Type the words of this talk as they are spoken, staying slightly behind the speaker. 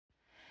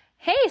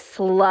Hey,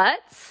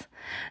 sluts!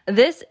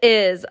 This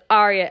is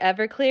Arya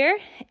Everclear,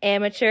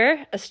 amateur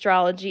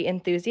astrology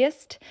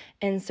enthusiast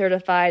and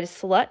certified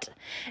slut.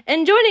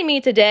 And joining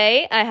me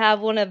today, I have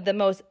one of the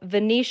most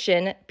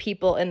Venetian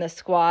people in the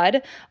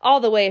squad, all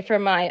the way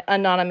from my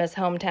anonymous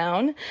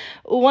hometown.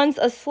 Once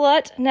a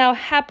slut, now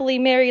happily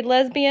married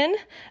lesbian,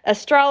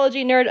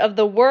 astrology nerd of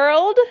the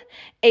world,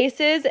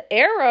 Aces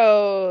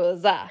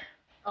Eros.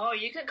 Oh,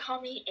 you can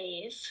call me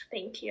Ace.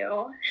 Thank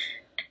you.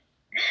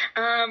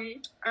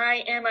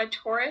 I am a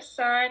Taurus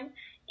sun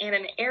and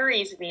an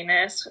Aries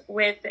Venus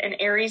with an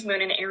Aries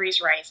moon and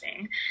Aries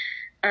rising.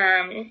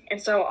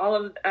 And so all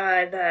of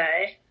the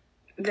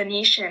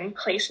Venetian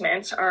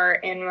placements are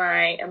in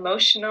my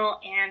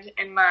emotional and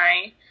in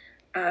my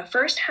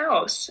first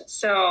house.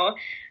 So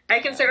I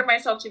consider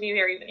myself to be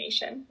very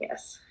Venetian,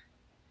 yes.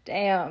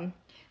 Damn.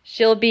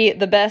 She'll be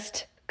the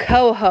best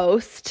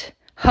co-host.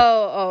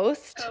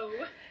 Host.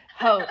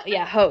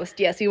 Host.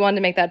 Yes, we wanted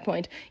to make that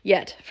point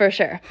yet, for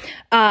sure.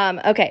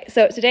 Okay,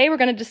 so today we're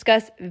going to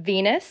discuss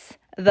Venus,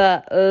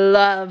 the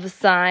love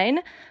sign.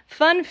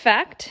 Fun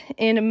fact,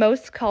 in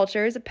most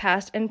cultures,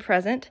 past and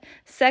present,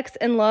 sex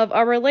and love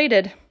are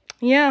related.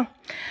 Yeah,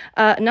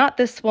 not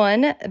this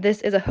one. This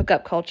is a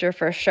hookup culture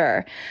for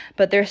sure,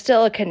 but there's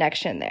still a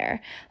connection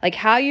there. Like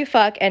how you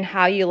fuck and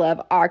how you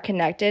love are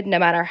connected no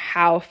matter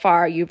how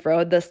far you've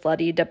rode the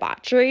slutty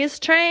debaucheries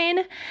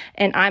train,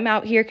 and I'm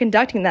out here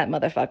conducting that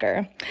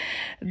motherfucker.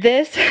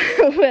 This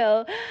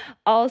will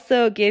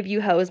also give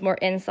you hoes more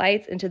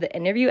insights into the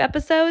interview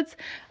episodes.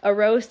 A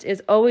roast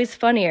is always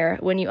funnier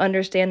when you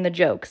understand the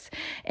jokes,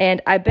 and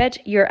I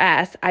bet your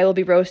ass I will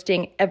be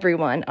roasting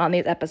everyone on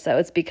these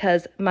episodes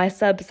because my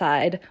subside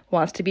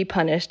wants to be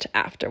punished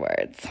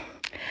afterwards.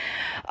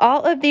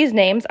 All of these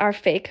names are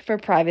fake for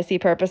privacy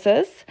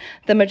purposes.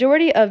 The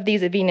majority of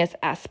these Venus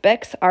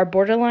aspects are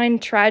borderline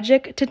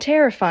tragic to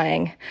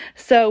terrifying,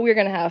 so we're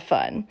going to have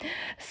fun.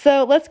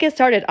 So let's get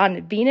started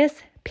on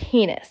Venus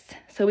penis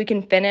so we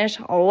can finish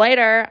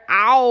later.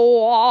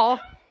 Ow!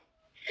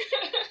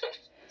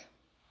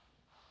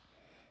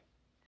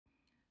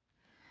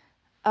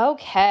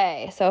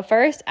 Okay, so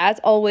first, as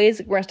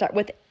always, we're going to start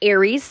with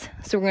Aries.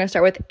 So we're going to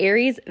start with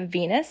Aries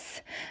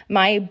Venus,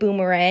 my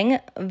boomerang,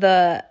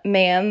 the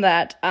man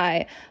that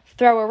I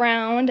throw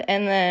around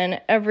and then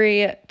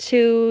every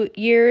 2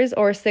 years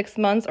or 6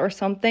 months or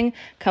something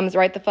comes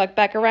right the fuck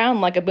back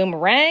around like a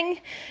boomerang.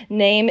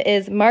 Name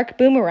is Mark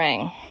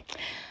Boomerang.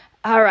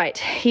 All right,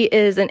 he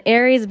is an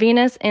Aries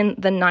Venus in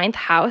the 9th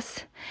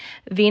house,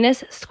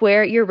 Venus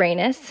square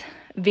Uranus,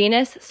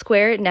 Venus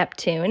square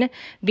Neptune,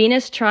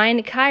 Venus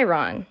trine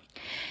Chiron.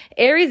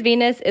 Aries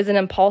Venus is an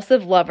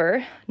impulsive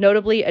lover,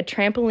 notably a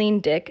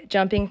trampoline dick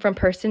jumping from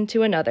person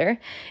to another.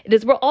 It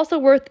is also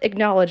worth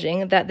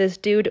acknowledging that this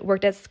dude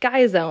worked at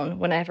Sky Zone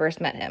when I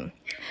first met him.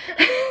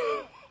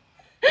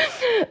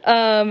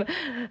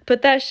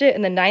 Put that shit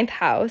in the 9th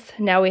house.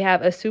 Now we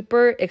have a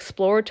super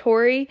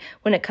exploratory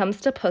when it comes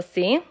to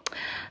pussy.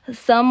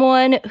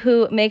 Someone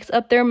who makes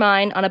up their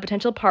mind on a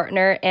potential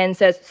partner and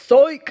says,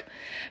 psych!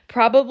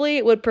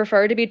 Probably would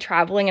prefer to be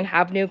traveling and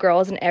have new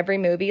girls in every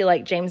movie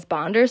like James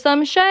Bond or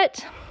some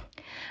shit.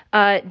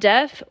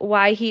 Def,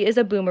 why he is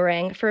a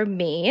boomerang for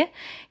me.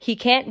 He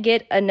can't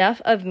get enough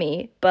of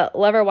me, but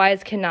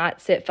lover-wise cannot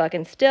sit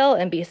fucking still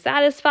and be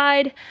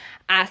satisfied.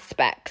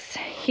 Aspects.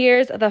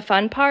 Here's the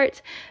fun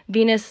part.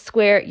 Venus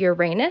square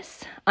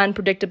Uranus,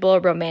 unpredictable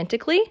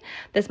romantically.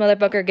 This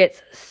motherfucker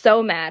gets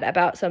so mad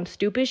about some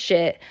stupid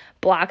shit,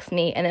 blocks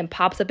me, and then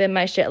pops up in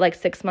my shit like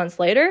 6 months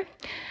later.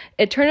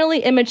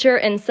 Eternally immature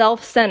and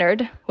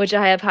self-centered, which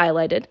I have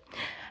highlighted.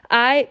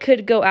 I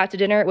could go out to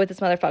dinner with this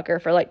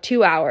motherfucker for like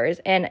 2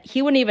 hours and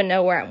he wouldn't even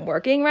know where I'm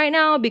working right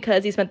now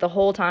because he spent the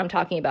whole time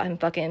talking about him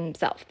fucking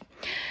himself.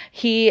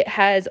 He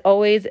has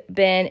always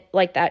been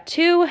like that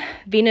too.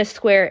 Venus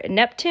square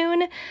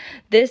Neptune.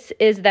 This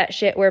is that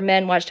shit where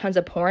men watch tons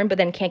of porn but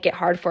then can't get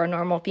hard for a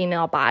normal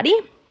female body,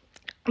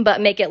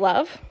 but make it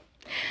love.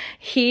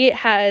 He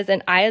has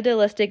an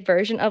idealistic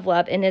version of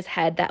love in his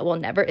head that will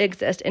never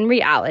exist in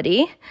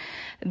reality.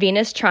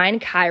 Venus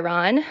trine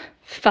Chiron.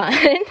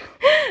 Fun.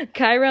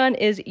 Chiron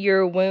is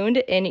your wound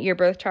in your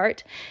birth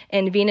chart,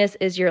 and Venus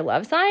is your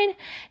love sign.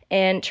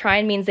 And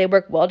trine means they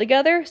work well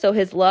together, so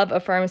his love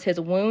affirms his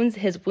wounds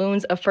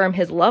affirm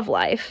his love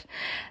life.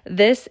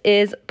 This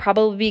is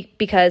probably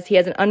because he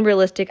has an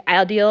unrealistic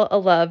ideal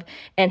of love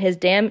and his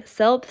damn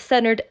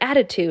self-centered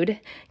attitude,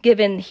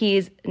 given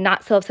he's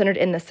not self-centered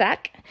in the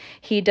sack.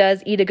 He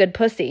does eat a good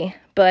pussy,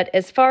 but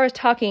as far as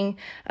talking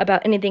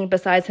about anything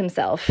besides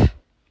himself,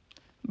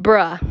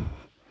 bruh.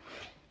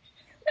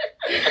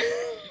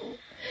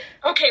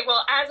 Okay,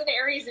 well, as an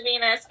Aries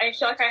Venus, I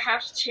feel like I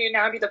have to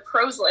now do the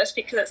pros list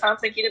because it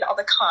sounds like you did all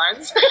the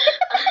cons.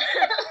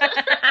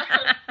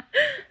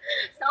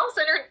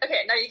 Self-centered.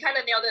 Okay, now you kind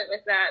of nailed it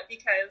with that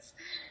because,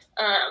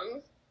 do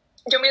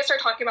you want me to start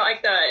talking about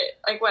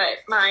what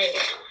my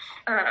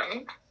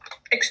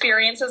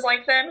experience is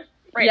like then,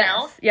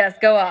 now? Yes,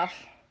 go off.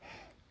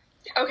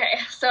 Okay,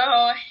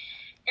 so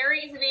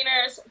Aries,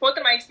 Venus, both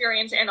in my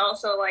experience and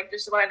also like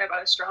just what I know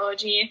about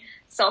astrology,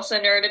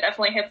 self-centered, it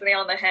definitely hits the nail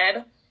on the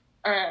head.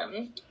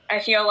 I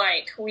feel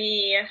like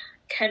we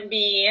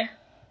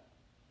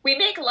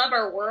make love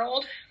our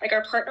world, like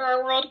our partner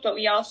our world, but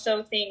we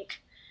also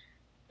think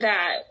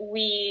that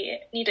we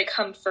need to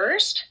come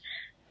first.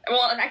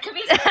 Well, that could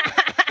be. I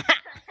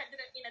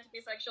didn't mean that to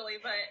be sexually,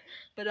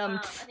 but I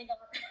think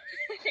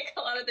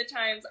a lot of the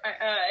times,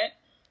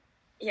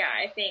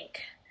 I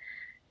think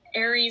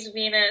Aries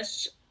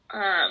Venus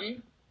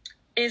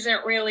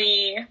isn't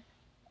really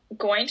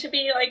going to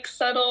be like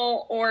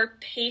subtle or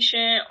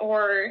patient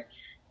or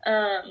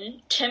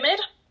timid.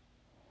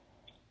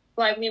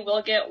 Like we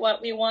will get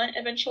what we want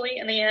eventually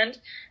in the end,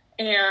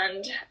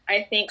 and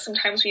I think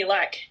sometimes we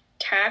lack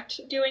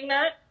tact doing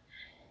that.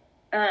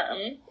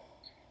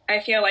 I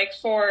feel like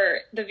for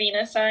the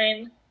Venus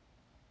sign,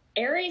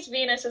 Aries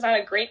Venus is not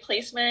a great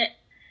placement.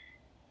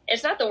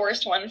 It's not the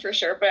worst one for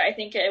sure, but I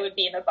think it would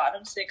be in the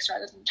bottom 6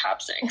 rather than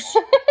top 6.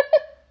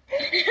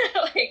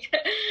 Like,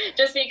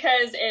 just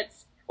because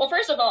well,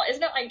 first of all,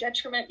 isn't it like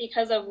detriment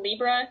because of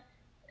Libra?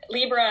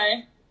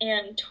 Libra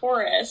and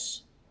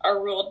Taurus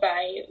are ruled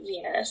by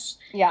Venus.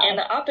 Yeah. And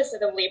the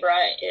opposite of Libra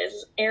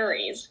is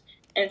Aries.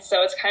 And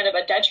so it's kind of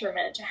a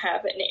detriment to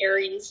have an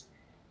Aries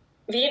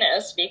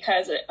Venus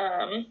because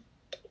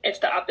it's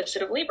the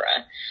opposite of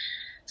Libra.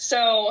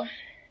 So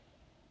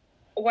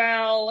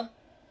while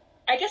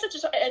I guess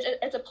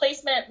it's a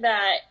placement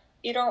that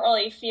you don't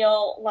really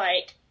feel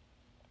like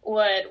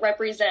would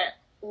represent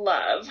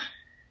love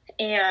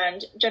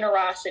and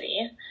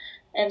generosity.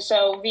 And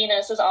so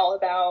Venus is all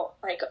about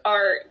like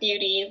art,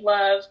 beauty,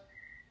 love,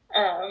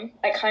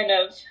 a kind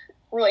of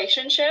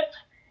relationship.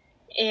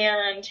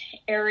 And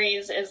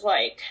Aries is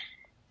like,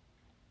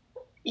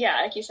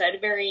 yeah, like you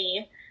said,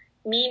 very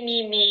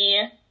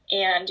me,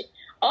 and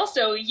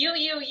also you,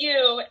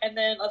 and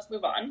then let's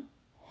move on.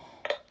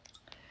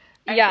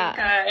 I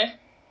think,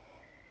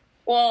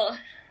 well,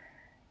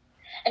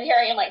 and here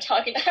I am like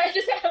talking.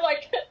 I'm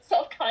like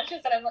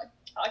self-conscious that I'm like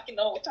talking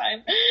the whole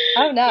time.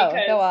 Oh no,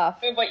 go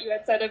off. Of what you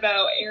had said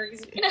about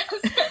Aries Venus. How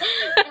he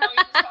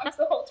just talks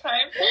the whole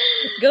time.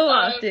 Go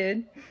off,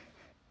 dude.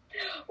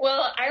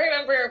 Well, I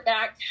remember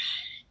back,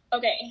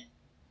 okay,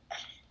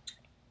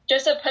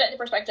 just to put it in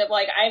perspective,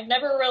 like I've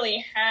never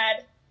really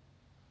had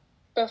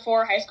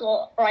before high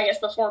school, or I guess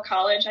before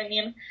college, I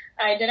mean,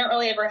 I didn't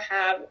really ever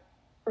have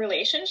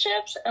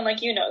relationships, and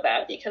like you know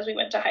that because we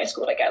went to high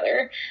school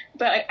together,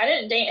 but I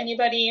didn't date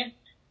anybody.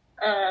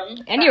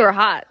 And you were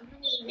hot.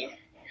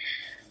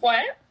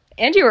 What?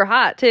 And you were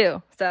hot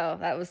too, so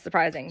that was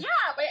surprising. Yeah,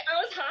 but I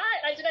was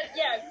hot. I didn't.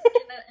 Yeah,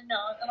 no.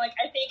 And like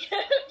I think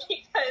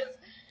because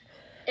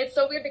it's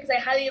so weird because I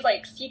had these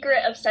like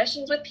secret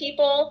obsessions with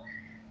people,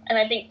 and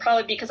I think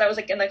probably because I was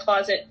like in the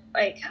closet,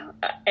 like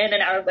in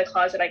and out of the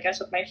closet, I guess,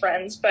 with my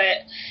friends. But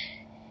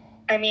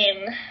I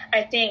mean,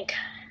 I think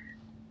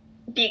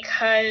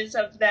because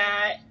of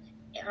that,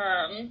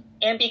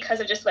 and because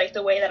of just like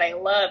the way that I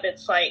love,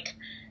 it's like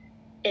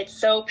it's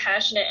so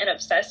passionate and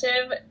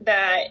obsessive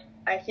that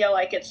I feel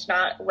like it's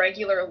not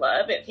regular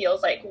love. It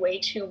feels like way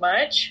too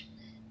much.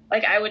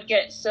 Like I would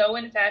get so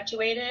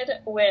infatuated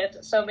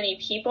with so many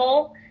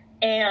people,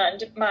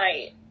 and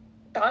my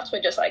thoughts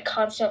would just like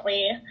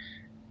constantly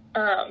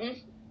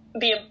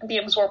be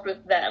absorbed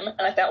with them,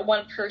 like that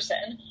one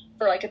person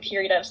for like a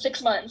period of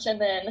 6 months.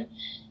 And then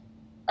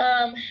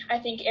I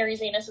think Aries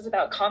Venus is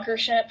about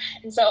conquership,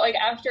 and so like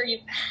after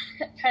you've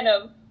kind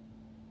of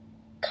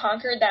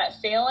conquered that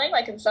feeling,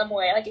 like in some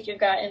way, like if you've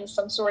gotten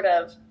some sort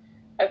of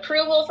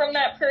approval from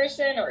that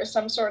person or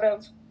some sort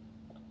of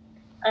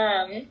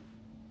I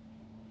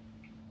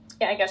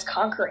guess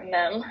conquering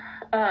them,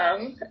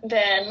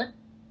 then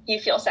you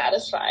feel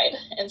satisfied.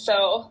 And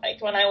so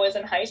like when I was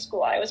in high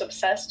school, I was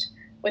obsessed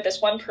with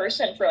this one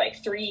person for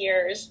like 3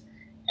 years,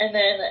 and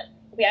then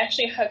we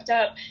actually hooked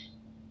up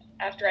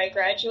after I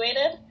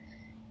graduated,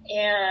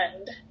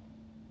 and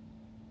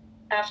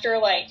after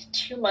like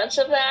 2 months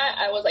of that,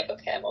 I was like,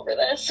 okay, I'm over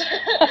this.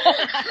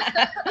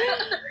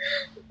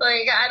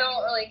 Like, I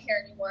don't really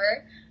care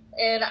anymore.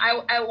 And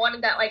I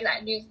wanted that, like,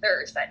 that new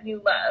thirst, that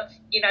new love,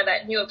 you know,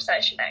 that new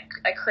obsession,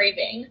 that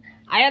craving.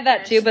 I had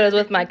that too, but it was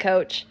with my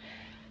coach.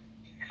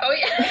 Oh,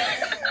 yeah.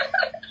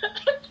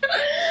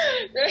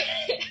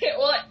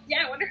 Well,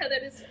 yeah, I wonder how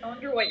that is. I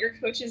wonder what your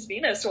coach's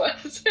Venus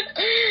was.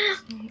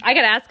 I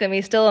could ask him.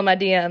 He's still in my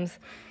DMs.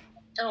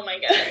 Oh, my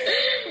God.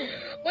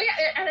 Well, yeah,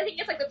 and I think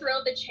it's like the thrill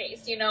of the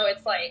chase, you know,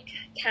 it's like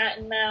cat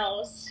and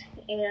mouse,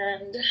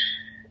 and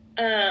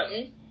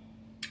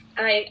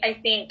I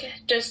think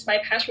just my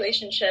past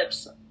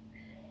relationships,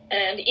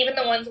 and even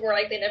the ones where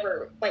like they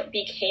never like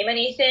became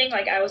anything,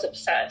 like I was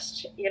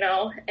obsessed, you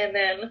know, and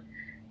then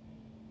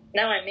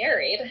now I'm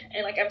married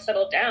and like I've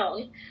settled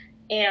down,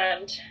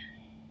 and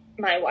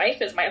my wife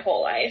is my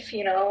whole life,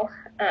 you know,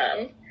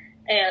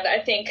 and I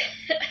think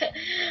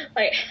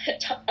like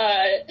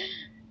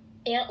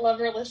aunt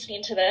lover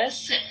listening to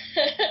this,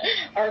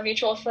 our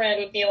mutual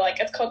friend would be like,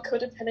 it's called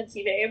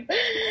codependency, babe.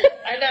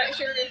 I'm not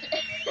sure if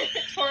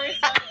Taurus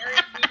Sun,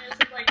 Aries Venus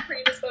is like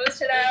predisposed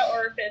to that,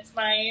 or if it's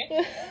my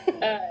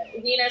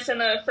Venus in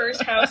the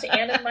first house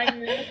and in my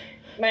moon.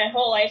 My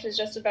whole life is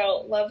just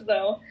about love,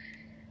 though,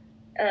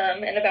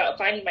 and about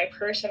finding my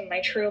person,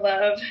 my true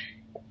love.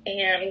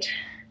 And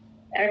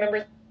I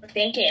remember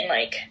thinking,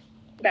 like,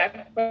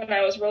 back when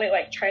I was really,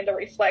 like, trying to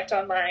reflect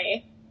on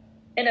my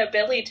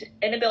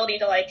inability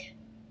to like,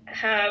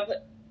 have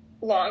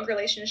long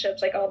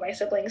relationships like all my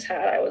siblings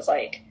had. I was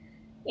like,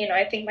 you know,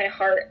 I think my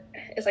heart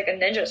is like a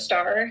ninja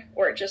star,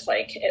 where it just,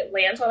 like, it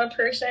lands on a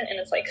person and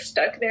it's, like,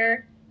 stuck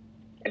there.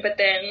 But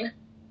then,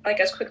 like,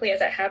 as quickly as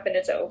that happened,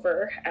 it's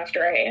over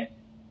after I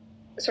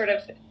sort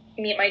of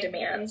meet my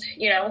demands,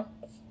 you know?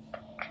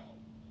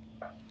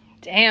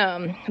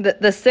 Damn,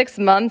 the 6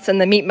 months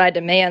and the meet my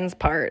demands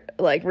part,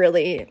 like,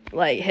 really,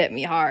 like, hit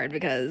me hard,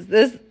 because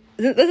this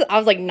I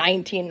was like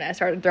 19 and I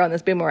started throwing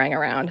this boomerang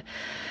around.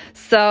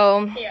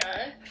 So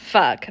Yeah.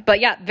 Fuck. But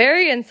yeah,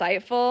 very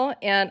insightful,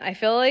 and I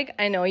feel like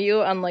I know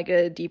you on, like,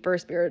 a deeper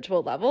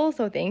spiritual level,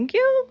 so thank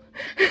you.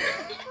 Oh,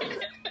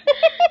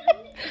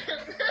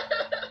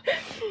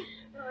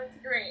 that's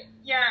great.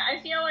 Yeah, I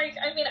feel like,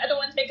 I mean, I don't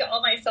want to take it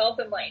all myself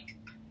and, like,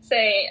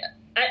 say,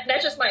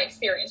 that's just my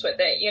experience with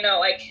it, you know,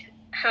 like,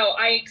 how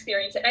I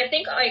experience it. I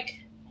think, like,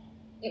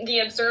 the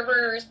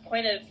observer's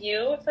point of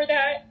view for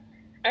that,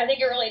 I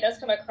think it really does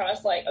come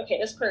across like, okay,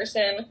 this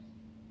person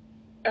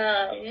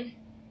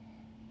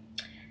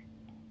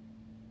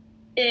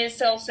is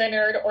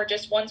self-centered or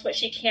just wants what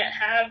she can't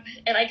have.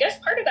 And I guess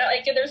part of that,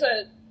 like, there's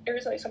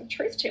like some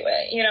truth to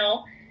it, you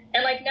know?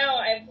 And, like, now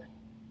I've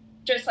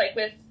just, like,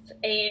 with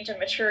age and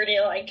maturity,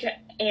 like,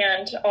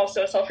 and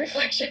also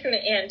self-reflection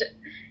and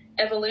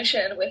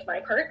evolution with my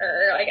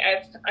partner, like,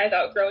 I've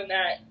outgrown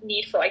that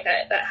need for, like,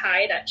 that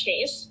high, that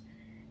chase.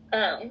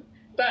 But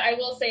I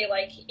will say,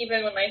 like,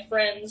 even when my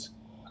friends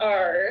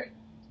are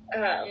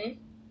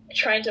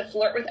trying to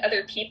flirt with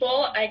other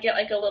people, I get,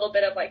 like, a little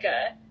bit of, like,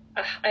 a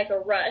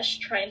rush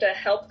trying to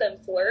help them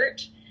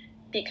flirt,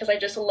 because I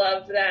just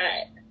love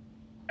that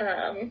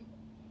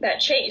that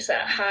chase,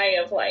 that high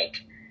of,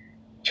 like,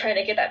 trying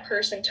to get that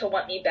person to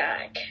want me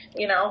back,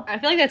 you know? I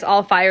feel like that's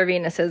all fire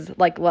Venuses,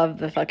 like, love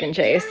the fucking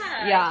chase.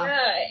 Yeah.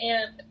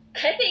 And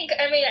I think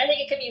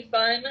it can be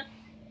fun,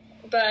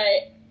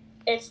 but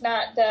it's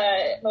not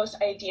the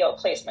most ideal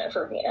placement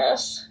for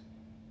Venus.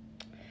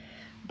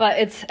 But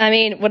it's, I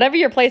mean, whatever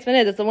your placement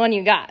is, it's the one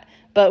you got.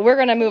 But we're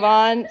going to move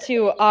on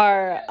to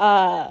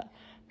our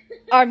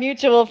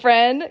mutual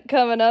friend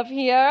coming up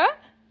here.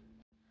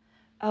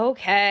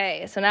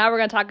 Okay, so now we're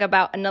going to talk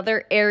about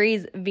another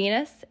Aries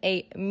Venus,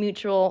 a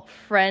mutual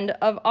friend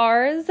of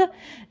ours,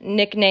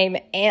 nicknamed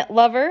Ant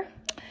Lover.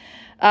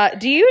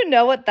 Do you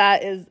know what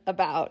that is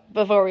about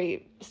before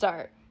we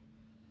start?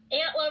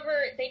 Ant Lover,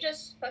 they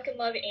just fucking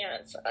love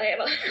ants.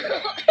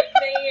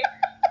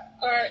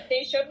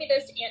 They showed me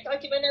this ant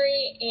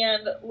documentary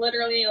and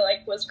literally,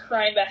 like, was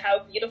crying about how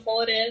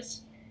beautiful it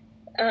is.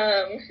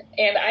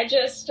 And I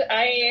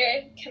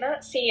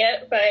cannot see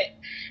it, but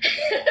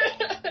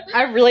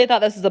I really thought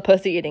this was a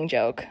pussy eating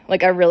joke.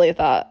 Like, I really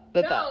thought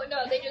that. No,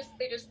 they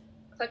just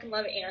fucking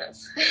love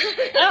ants.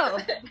 Oh,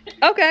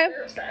 okay.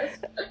 They're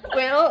obsessed.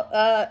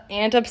 Well,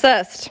 ant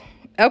obsessed.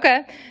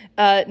 Okay.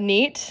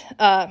 Neat.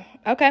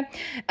 Okay.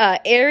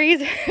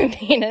 Aries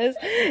Venus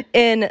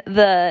in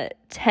the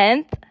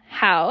 10th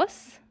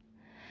house.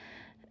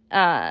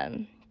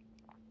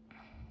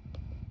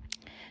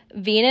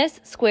 Venus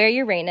square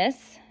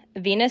Uranus,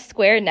 Venus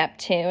square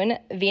Neptune,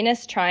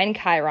 Venus trine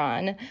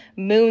Chiron,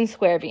 Moon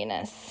square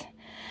Venus.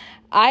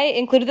 I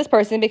included this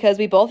person because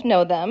we both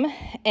know them,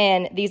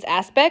 and these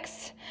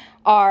aspects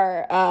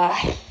are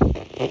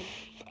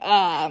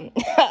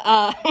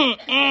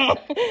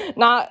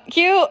not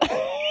cute.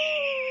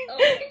 Oh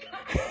my God.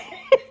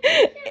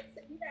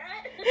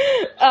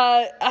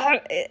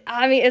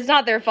 I mean, it's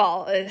not their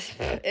fault.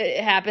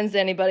 It happens to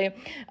anybody.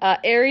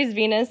 Aries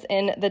Venus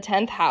in the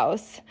 10th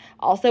house,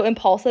 also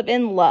impulsive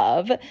in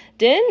love.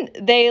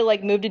 Didn't they,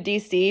 like, move to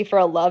DC for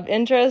a love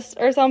interest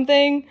or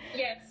something?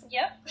 Yes.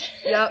 Yep.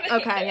 Yep.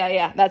 Okay.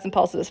 Yeah. That's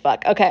impulsive as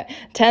fuck. Okay.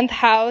 10th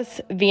house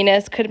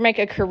Venus could make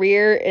a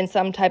career in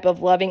some type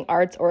of loving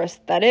arts or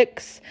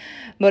aesthetics,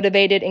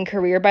 motivated in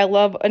career by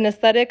love and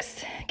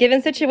aesthetics.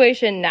 Given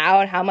situation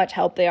now and how much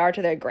help they are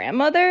to their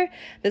grandmother,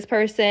 this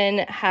person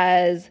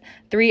has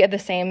 3 of the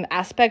same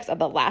aspects of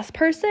the last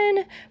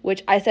person,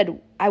 which I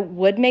said I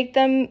would make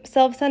them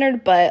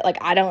self-centered, but, like,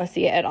 I don't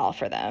see it at all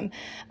for them.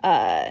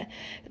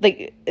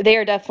 Like, they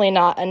are definitely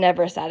not a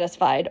never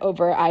satisfied,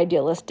 over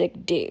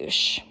idealistic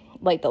douche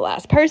like the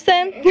last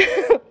person.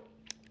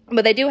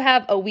 But they do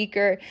have a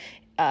weaker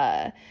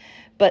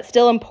but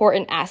still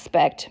important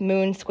aspect,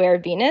 Moon square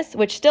Venus,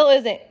 which still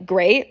isn't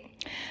great.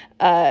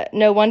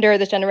 No wonder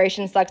this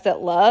generation sucks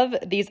at love.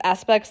 These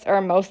aspects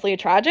are mostly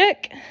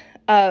tragic.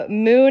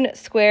 Moon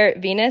square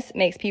Venus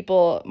makes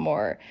people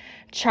more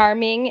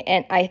charming,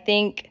 and I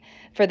think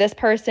for this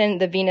person,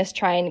 the Venus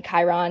trine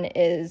Chiron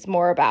is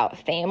more about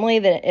family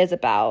than it is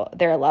about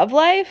their love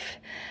life.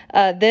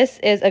 This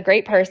is a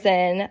great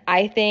person.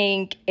 I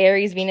think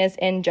Aries Venus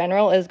in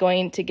general is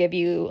going to give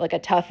you, like, a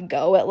tough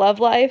go at love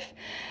life,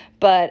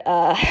 But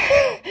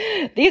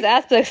these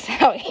aspects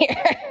out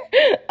here,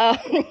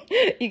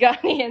 you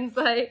got any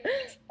insight?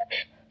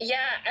 Yeah,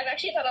 I've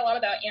actually thought a lot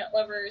about Ant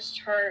Lover's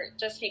chart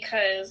just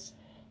because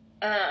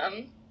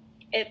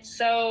it's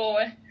so,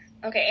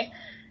 okay,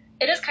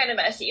 it is kind of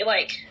messy.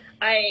 Like,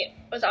 I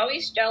was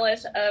always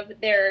jealous of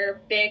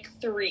their big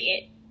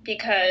three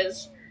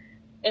because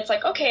it's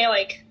like, okay,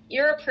 like,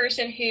 you're a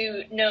person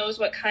who knows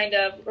what kind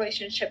of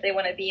relationship they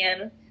want to be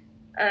in.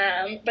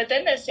 But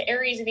then this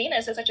Aries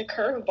Venus is such a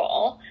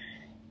curveball.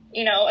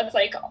 You know, it's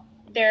like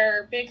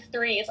their big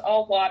three is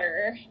all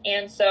water.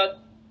 And so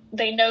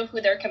they know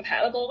who they're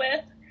compatible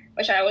with,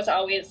 which I was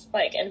always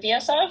like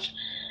envious of.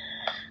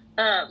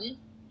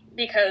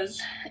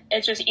 Because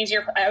it's just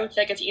easier. I would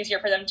think it's easier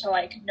for them to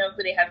like know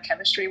who they have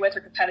chemistry with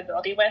or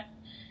compatibility with.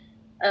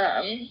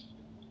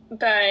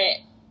 But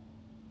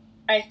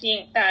I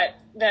think that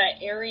the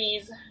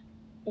Aries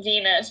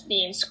Venus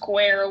being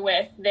square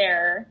with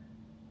their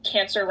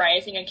Cancer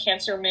rising and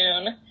Cancer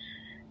moon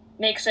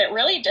makes it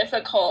really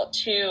difficult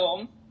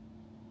to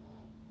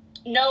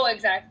know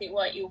exactly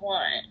what you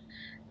want.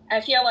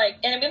 I feel like,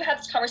 and we've had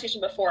this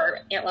conversation before,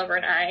 Ant Lover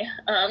and I,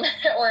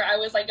 where I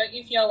was like, don't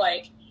you feel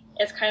like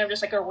it's kind of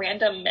just like a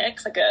random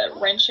mix, like a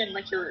wrench in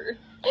like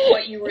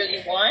what you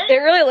really want? It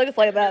really looks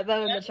like that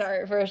though in the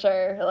chart for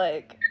sure.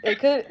 Like it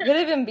could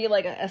even be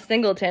like a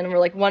singleton where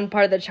like one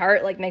part of the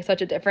chart like makes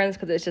such a difference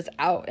because it's just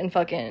out in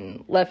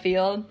fucking left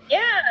field.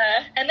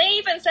 Yeah, and they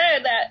even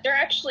said that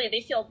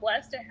they feel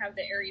blessed to have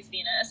the Aries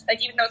Venus.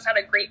 Like even though it's not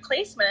a great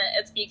placement,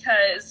 it's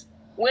because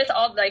with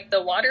all like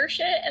the water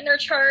shit in their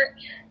chart,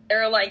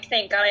 they're like,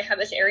 thank God I have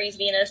this Aries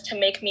Venus to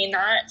make me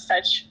not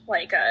such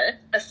like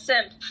a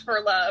simp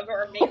for love,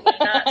 or make me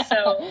not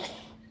so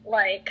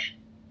like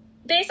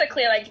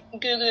basically like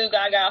goo goo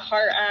gaga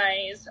heart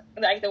eyes,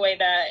 like the way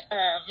that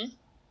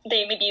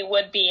they maybe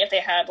would be if they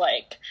had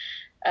like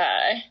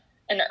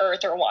an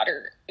Earth or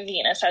water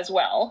Venus as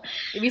well.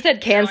 If you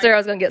said Cancer, I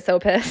was gonna get so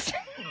pissed.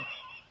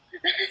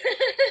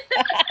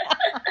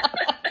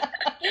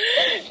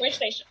 Which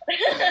they should.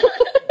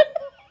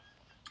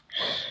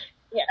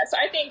 Yeah, so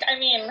I think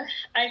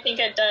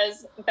it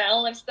does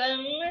balance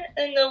them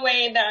in the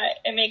way that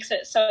it makes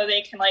it so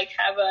they can like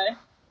have a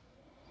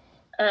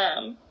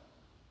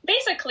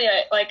basically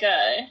a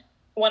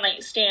one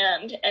night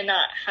stand and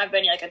not have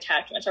any like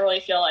attachments. I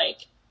really feel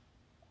like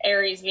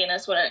Aries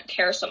Venus wouldn't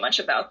care so much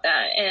about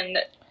that, and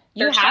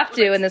you have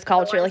to in this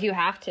culture. Like you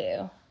have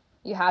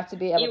to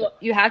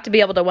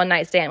be able to one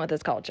night stand with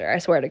this culture. I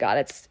swear to God,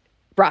 it's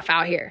rough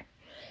out here.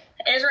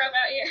 It's rough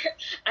out here.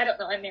 I don't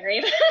know. I'm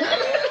married.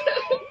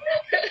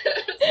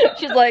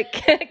 She's like,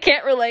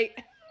 can't relate.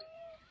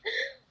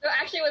 No,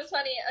 actually, it was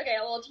funny. Okay,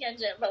 a little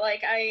tangent, but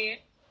like I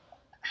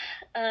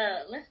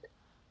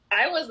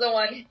was the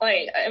one,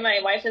 like, my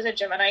wife is a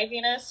Gemini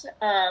Venus,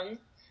 and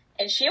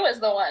she was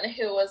the one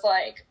who was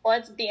like,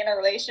 let's be in a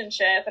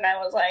relationship, and I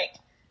was like,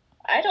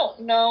 I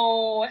don't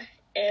know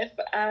if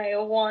I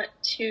want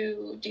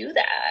to do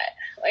that.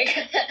 Like,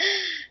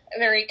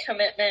 very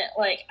commitment.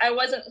 Like, I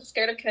wasn't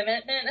scared of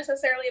commitment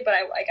necessarily, but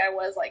I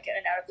was like in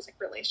and out of this like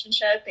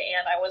relationship,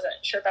 and I wasn't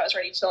sure if I was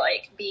ready to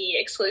like be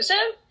exclusive.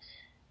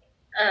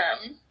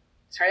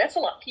 Sorry, that's a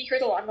lot. Can you hear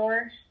the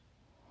lawnmower?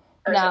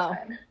 Or no.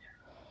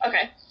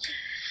 Okay.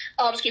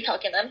 I'll just keep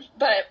talking then.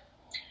 But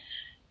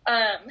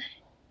I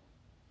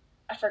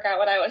forgot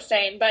what I was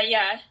saying. But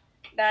yeah,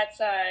 that's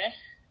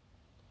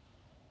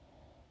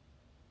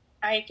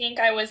I think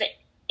I was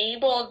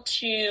able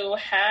to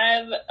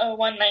have a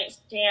one night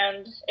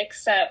stand,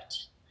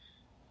 except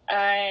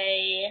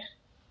I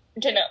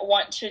didn't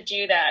want to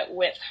do that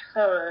with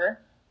her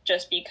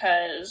just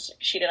because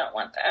she didn't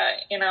want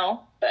that, you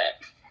know? But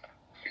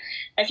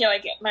I feel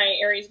like my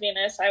Aries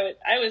Venus,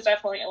 I was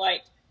definitely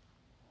like,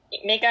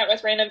 make out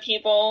with random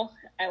people.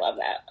 I love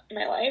that in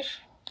my life.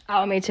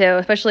 Oh, me too,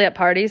 especially at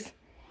parties.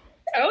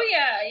 Oh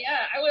yeah.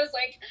 I was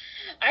like,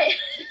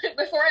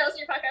 before I listened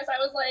to your podcast, I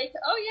was like,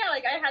 oh yeah,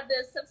 like I had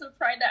this sense of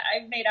pride that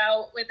I've made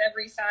out with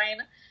every sign.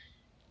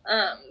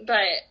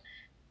 But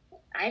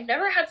I've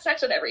never had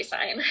sex with every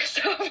sign.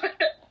 So.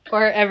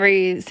 Or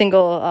every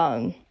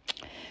single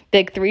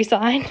big three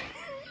sign.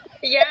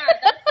 Yeah,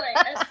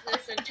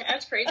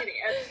 that's crazy.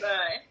 That's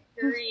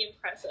very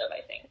impressive,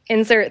 I think.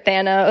 Insert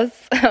Thanos.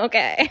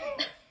 Okay.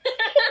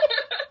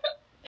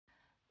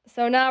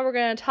 So now we're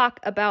going to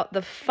talk about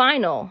the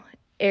final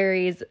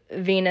Aries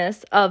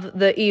Venus of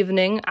the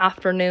evening,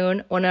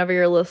 afternoon, whenever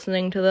you're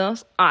listening to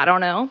this. I don't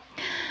know.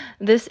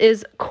 This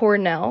is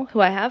Cornell,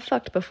 who I have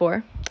fucked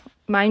before.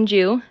 Mind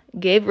you,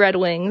 gave Red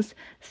Wings,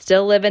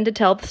 still living to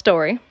tell the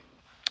story.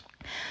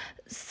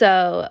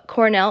 So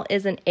Cornell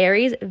is an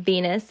Aries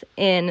Venus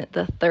in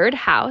the third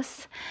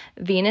house,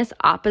 Venus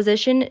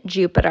opposition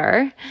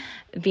Jupiter.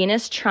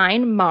 Venus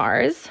trine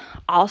Mars,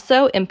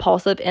 also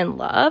impulsive in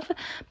love,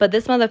 but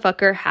this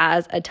motherfucker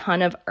has a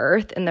ton of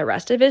Earth in the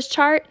rest of his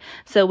chart.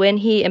 So when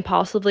he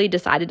impulsively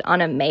decided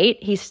on a mate,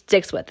 he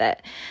sticks with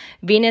it.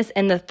 Venus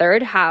in the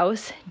 3rd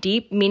house,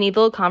 deep,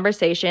 meaningful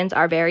conversations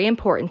are very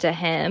important to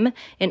him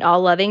in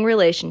all loving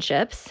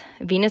relationships.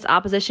 Venus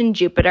opposition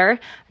Jupiter,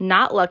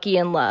 not lucky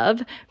in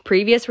love.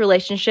 Previous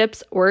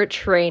relationships were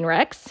train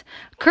wrecks.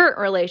 Current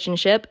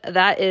relationship,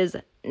 that is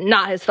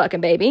not his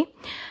fucking baby.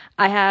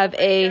 I have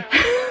a...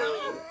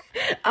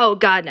 oh,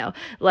 God, no.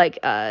 Like,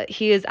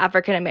 he is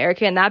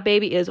African-American. That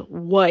baby is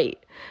white.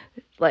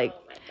 Like,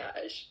 oh my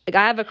gosh. Like,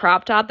 I have a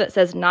crop top that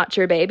says, not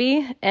your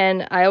baby.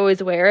 And I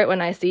always wear it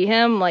when I see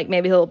him. Like,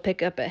 maybe he'll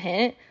pick up a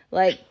hint.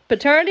 Like,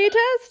 paternity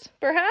test,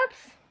 perhaps?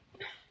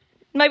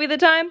 Might be the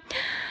time.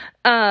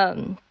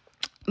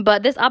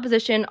 But this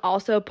opposition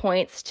also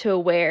points to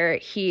where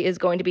he is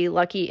going to be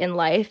lucky in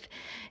life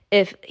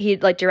if he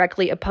like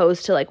directly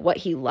opposed to like what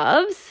he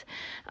loves.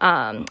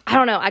 I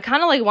don't know. I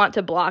kind of like want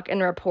to block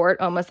and report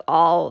almost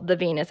all the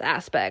Venus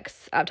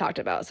aspects I've talked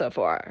about so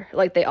far.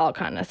 Like they all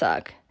kind of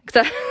suck.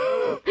 Except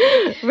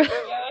yeah,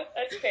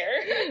 that's fair.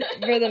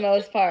 For the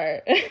most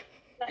part.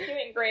 Not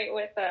doing great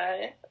with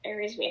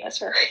Aries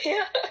Venus or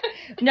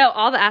No,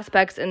 all the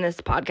aspects in this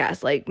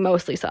podcast like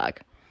mostly suck.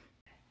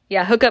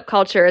 Yeah, hookup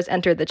culture has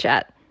entered the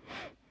chat.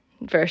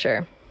 For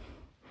sure.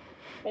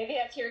 Maybe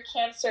that's your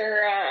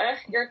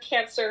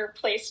Cancer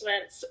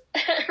placements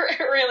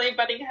really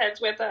butting heads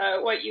with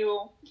what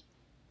you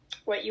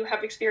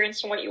have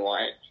experienced and what you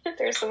want.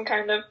 There's some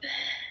kind of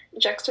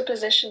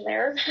juxtaposition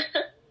there.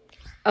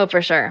 Oh,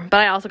 for sure.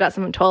 But I also got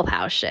some 12th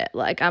house shit.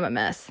 Like, I'm a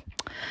mess.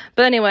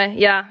 But anyway,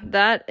 yeah,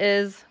 that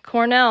is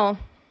Cornell.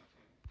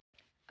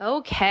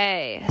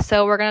 Okay,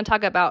 so we're going to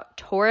talk about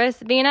Taurus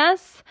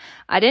Venus.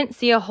 I didn't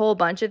see a whole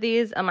bunch of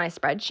these on my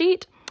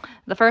spreadsheet.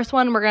 The first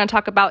one we're going to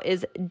talk about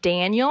is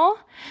Daniel.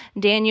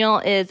 Daniel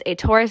is a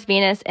Taurus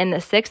Venus in the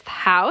 6th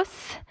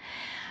house.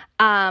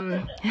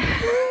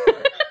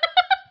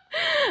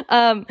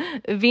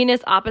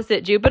 Venus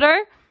opposite Jupiter.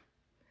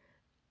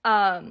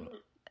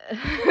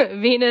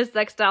 Venus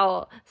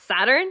sextile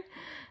Saturn.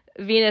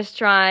 Venus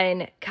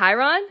trine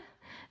Chiron.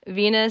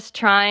 Venus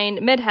trine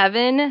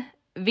midheaven.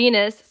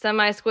 Venus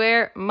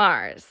semi-square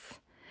Mars.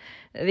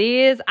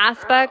 These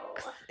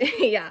aspects,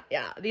 yeah,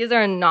 these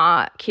are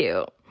not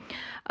cute.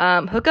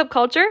 Hookup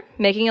culture,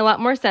 making a lot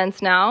more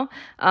sense now.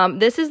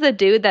 This is the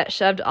dude that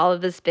shoved all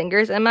of his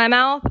fingers in my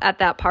mouth at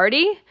that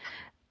party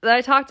that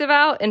I talked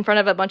about in front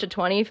of a bunch of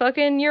 20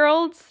 fucking year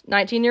olds,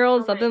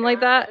 19-year-olds, something like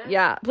that.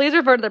 Yeah, please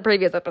refer to the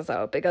previous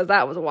episode because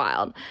that was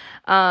wild.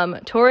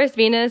 Taurus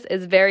Venus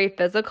is very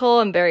physical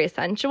and very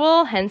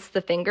sensual, hence the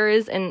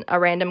fingers in a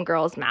random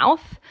girl's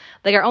mouth.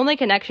 Like our only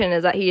connection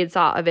is that he had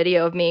saw a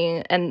video of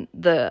me and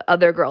the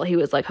other girl he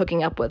was like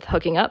hooking up.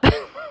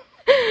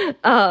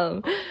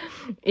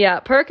 Yeah,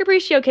 per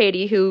Capriccio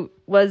Katie, who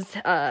was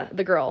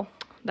the girl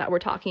that we're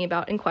talking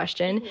about in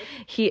question,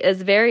 he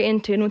is very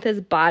in tune with his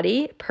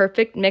body,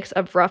 perfect mix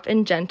of rough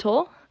and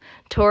gentle.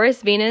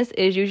 Taurus Venus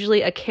is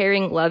usually a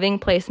caring, loving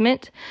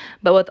placement,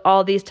 but with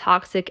all these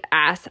toxic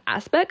ass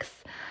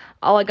aspects.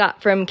 All I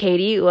got from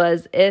Katie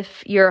was,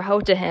 if you're a hoe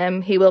to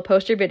him, he will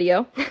post your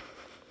video,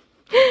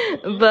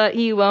 but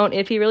he won't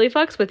if he really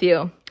fucks with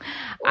you.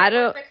 I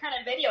don't... What kind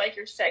of video? Like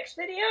your sex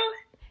video?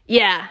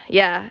 Yeah.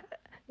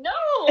 No!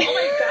 Oh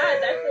my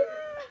god, that's like...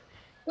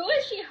 Who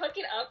is she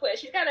hooking up with?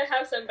 She's got to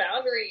have some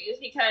boundaries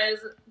because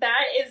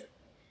that is...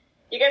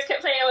 You guys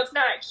kept saying, oh, it's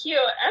not cute.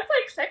 That's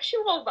like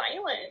sexual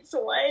violence.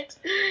 What?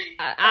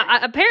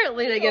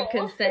 Apparently they give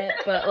consent,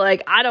 but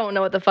like, I don't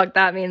know what the fuck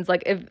that means.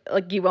 Like, if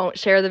like you won't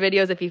share the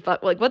videos if you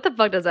fuck... Like, what the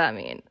fuck does that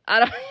mean? I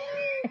don't...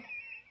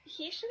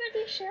 He shouldn't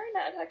be sharing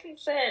that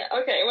consent.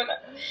 Okay, what?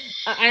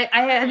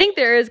 I think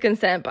there is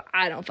consent, but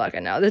I don't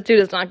fucking know. This dude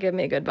does not give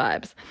me good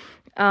vibes.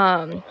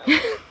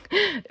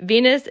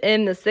 Venus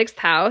in the 6th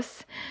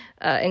house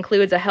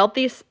includes a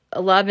healthy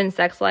love and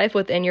sex life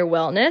within your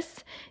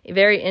wellness.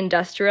 Very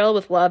industrial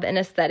with love and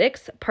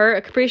aesthetics.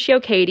 Per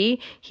Capriccio Katie,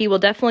 he will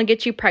definitely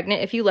get you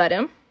pregnant if you let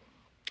him.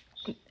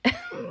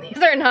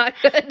 These are not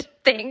good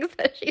things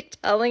that she's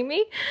telling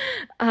me.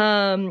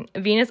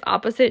 Venus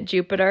opposite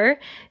Jupiter.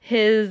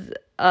 His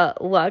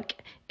luck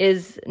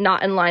is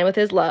not in line with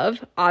his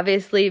love.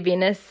 Obviously,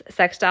 Venus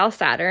sextile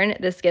Saturn.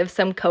 This gives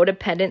some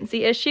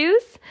codependency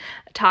issues.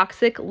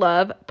 Toxic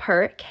love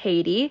per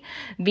Katie.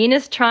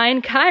 Venus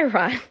trine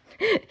Chiron.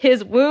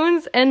 His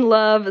wounds and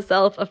love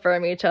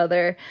self-affirm each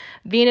other.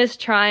 Venus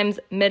trimes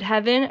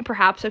midheaven,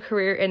 perhaps a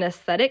career in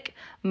aesthetic,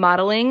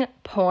 modeling,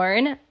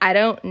 porn. I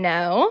don't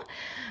know.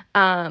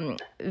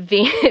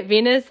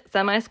 Venus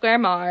semi-square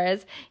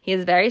Mars. He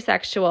is very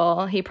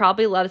sexual. He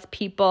probably loves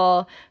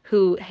people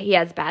who he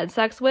has bad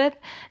sex with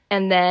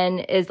and then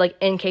is like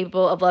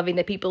incapable of loving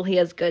the people he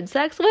has good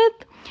sex with.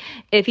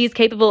 If he's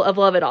capable of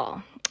love at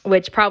all,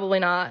 which probably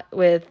not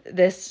with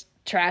this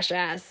trash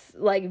ass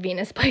like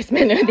Venus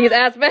placement or these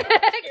aspects.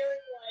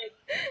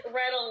 Like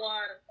red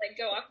alarm, like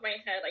go off my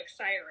head like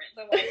sirens.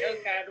 I'm like, oh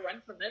god,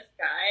 run from this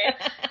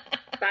guy.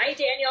 bye,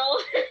 Daniel.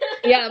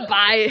 Yeah,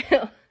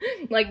 bye.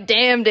 Like,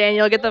 damn,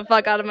 Daniel, get the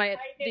fuck out of my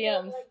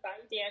DMs. Like, bye,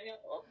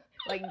 Daniel.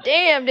 Like,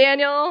 damn,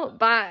 Daniel,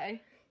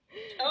 bye.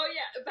 Oh,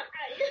 yeah, bye.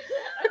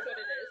 That's what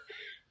it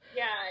is.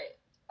 Yeah.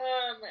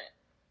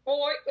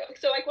 Well,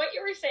 so, like, what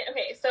you were saying,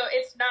 okay, so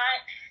it's not,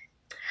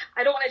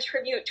 I don't want to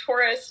attribute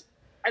Taurus,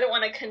 I don't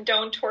want to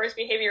condone Taurus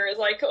behavior as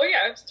like, oh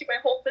yeah, stick my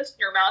whole fist in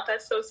your mouth,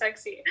 that's so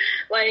sexy.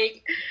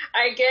 Like,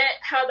 I get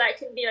how that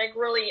can be, like,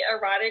 really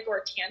erotic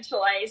or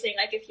tantalizing,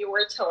 like, if you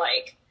were to,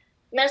 like,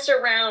 mess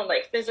around,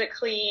 like,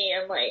 physically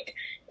and, like,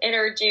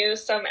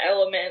 introduce some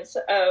elements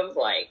of,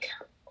 like,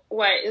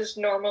 what is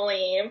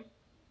normally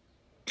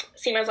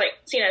seen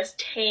as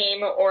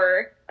tame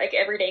or, like,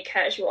 everyday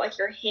casual, like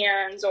your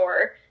hands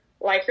or,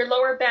 like, your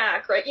lower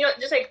back, right? You know,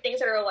 just, like, things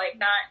that are, like,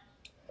 not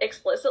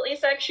explicitly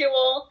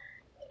sexual.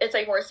 It's,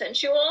 like, more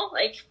sensual,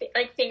 like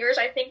fingers,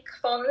 I think,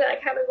 fall into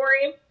that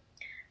category.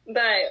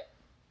 But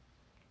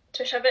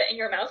to shove it in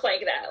your mouth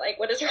like that, like,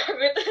 what is wrong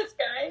with this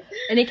guy?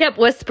 And he kept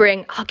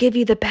whispering, I'll give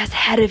you the best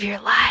head of your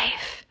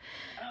life.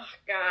 Oh,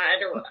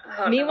 God.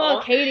 Oh, Meanwhile,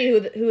 no.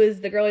 Katie, who is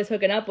the girl he's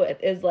hooking up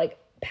with, is, like,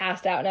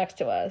 passed out next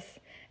to us.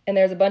 And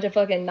there's a bunch of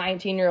fucking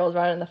 19-year-olds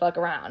running the fuck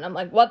around. I'm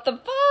like, what the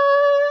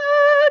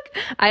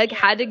fuck? I, like,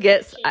 had to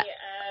get...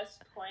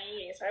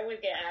 I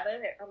would get out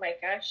of it. Oh my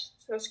gosh,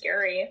 so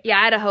scary. Yeah,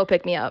 I had a hoe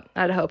pick me up.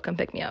 I had a hoe come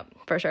pick me up,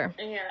 for sure.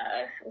 Yeah,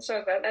 I'm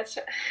so glad that's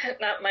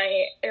not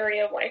my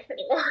area of life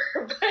anymore.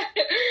 But,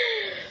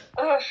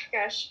 oh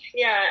gosh,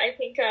 yeah, I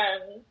think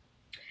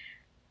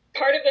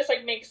part of this,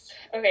 like, makes,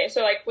 okay,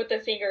 so, like, with the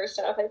finger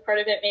stuff, like, part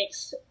of it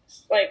makes,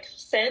 like,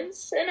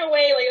 sense in a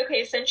way, like,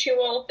 okay,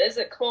 sensual,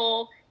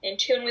 physical, in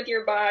tune with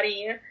your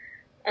body.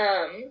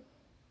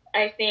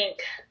 I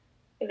think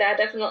that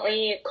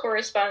definitely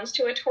corresponds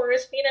to a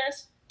Taurus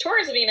Venus.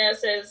 Taurus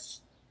Venus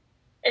is,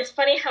 it's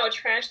funny how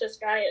trash this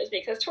guy is,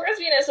 because Taurus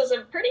Venus is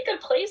a pretty good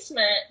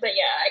placement, but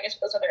yeah, I guess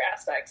for those other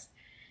aspects.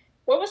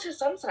 What was his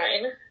sun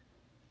sign?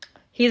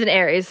 He's an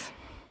Aries.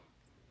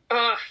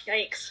 Oh,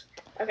 yikes.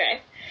 Okay.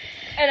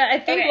 And I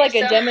think, like,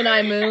 a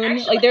Gemini moon,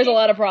 actually, like, there's a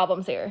lot of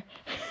problems here.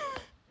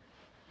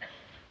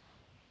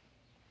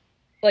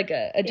 Like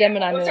a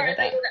Gemini moon. Sorry, I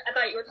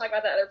thought you were talking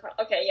about the other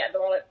okay, yeah,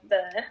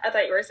 I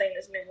thought you were saying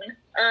this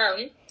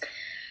moon.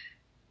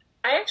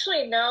 I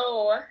actually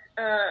know,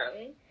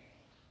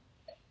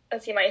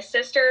 let's see, my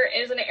sister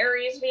is an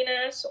Aries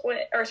Venus,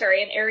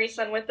 an Aries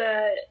sun with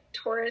a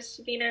Taurus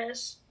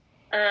Venus.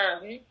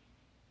 And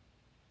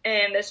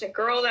this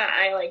girl that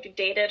I, like,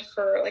 dated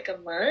for, like, a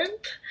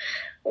month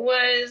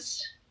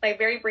was, like,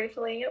 very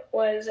briefly,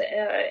 was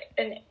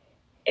an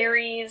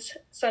Aries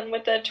sun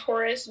with a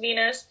Taurus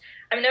Venus.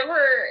 I've never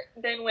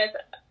been with,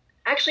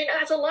 actually, no,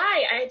 that's a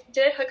lie. I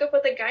did hook up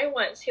with a guy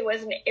once who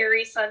was an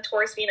Aries sun,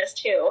 Taurus Venus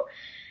too.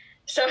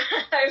 So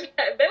I've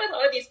been with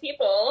all of these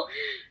people.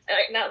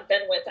 Not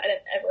been with, I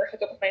didn't ever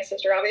hook up with my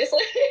sister, obviously.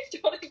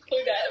 Don't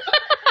include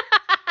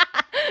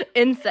that.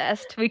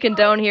 Incest. We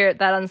condone here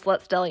that on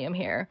Slut Stellium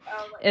here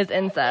is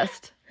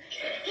incest.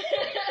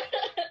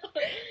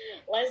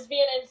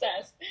 Lesbian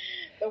incest.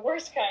 The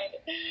worst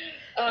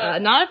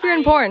kind. Not if you're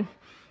in porn.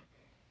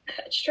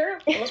 It's true.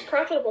 The most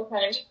profitable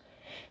kind.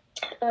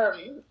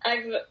 I'm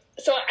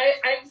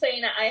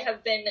saying that I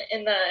have been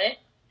in the,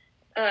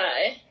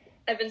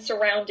 I've been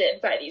surrounded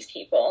by these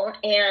people,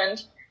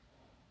 and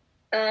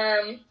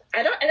I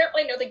don't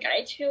really know the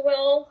guy too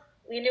well.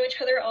 We knew each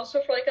other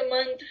also for, like, a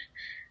month,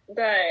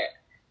 but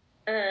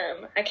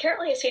I can't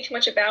really say too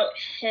much about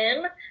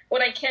him.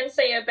 What I can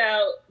say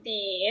about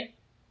the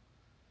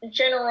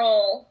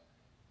general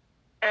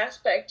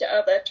aspect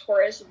of a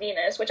Taurus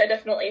Venus, which I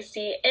definitely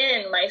see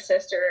in my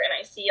sister, and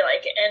I see,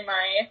 like, in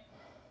my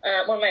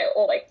one of my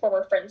old, like,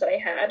 former friends that I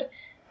had,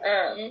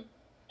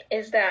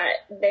 is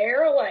that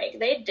they're, like,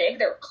 they dig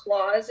their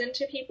claws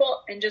into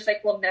people and just,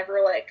 like, will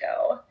never let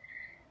go.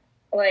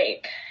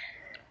 Like,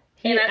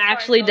 he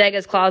actually dug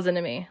his claws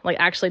into me. Like,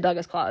 actually dug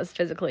his claws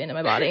physically into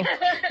my body.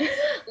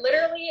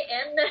 Literally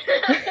and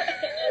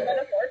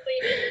metaphorically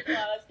his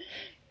claws.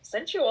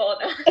 Sensual.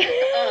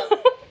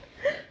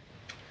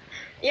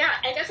 Yeah,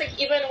 I guess, like,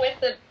 even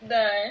with the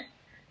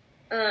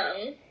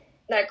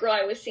that girl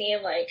I was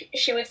seeing, like,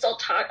 she would still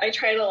try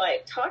to,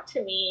 like, talk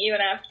to me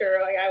even after,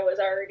 like, I was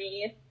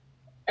already,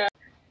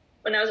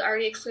 when I was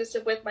already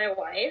exclusive with my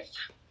wife,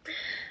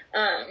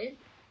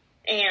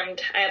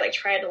 and I, like,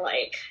 tried to,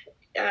 like,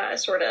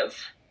 sort of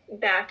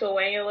back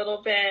away a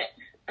little bit.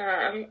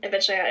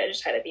 Eventually I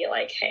just had to be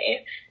like,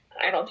 hey,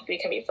 I don't think we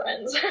can be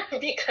friends,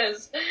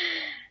 because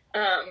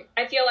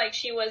I feel like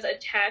she was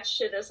attached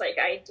to this, like,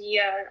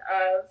 idea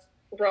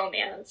of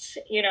romance,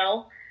 you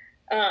know?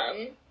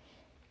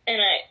 And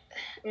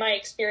my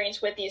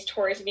experience with these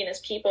Taurus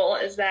Venus people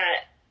is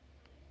that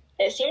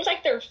it seems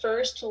like their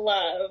first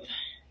love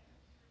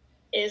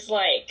is,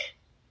 like,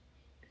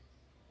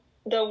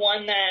 the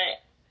one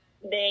that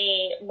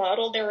they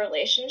model their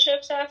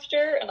relationships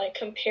after and, like,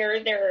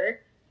 compare their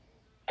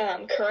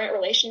current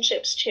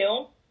relationships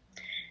to.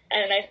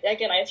 And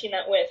I've seen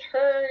that with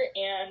her,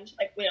 and,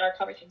 like, in our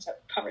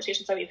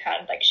conversations that we've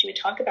had, like, she would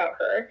talk about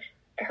her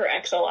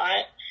ex a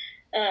lot.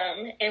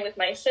 And with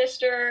my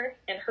sister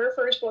and her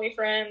first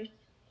boyfriend,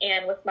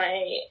 and with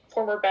my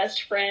former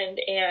best friend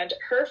and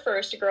her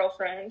first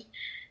girlfriend,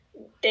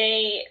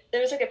 there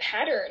was like a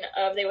pattern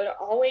of they would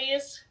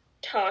always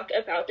talk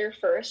about their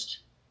first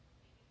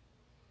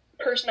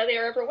person that they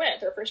were ever with,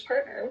 their first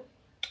partner.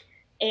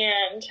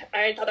 And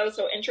I thought that was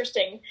so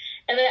interesting.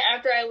 And then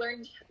after I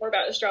learned more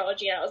about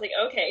astrology, I was like,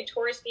 okay,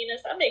 Taurus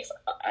Venus, that makes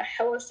a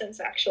hell of sense,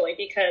 actually,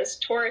 because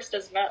Taurus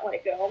does not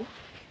let go.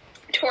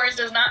 Taurus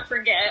does not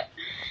forget.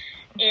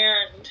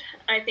 And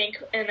I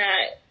think in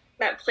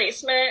that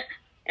placement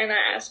and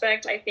that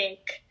aspect, I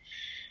think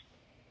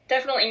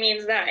definitely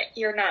means that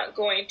you're not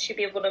going to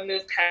be able to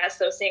move past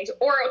those things,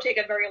 or it'll take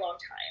a very long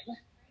time.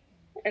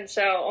 And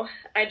so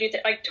I do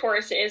think like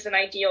Taurus is an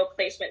ideal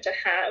placement to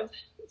have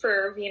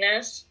for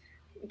Venus.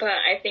 But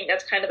I think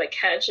that's kind of a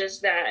catch,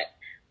 is that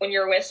when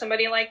you're with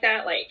somebody like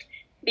that, like,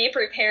 be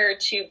prepared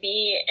to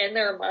be in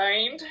their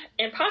mind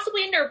and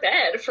possibly in their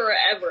bed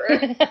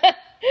forever.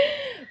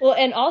 Well,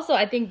 and also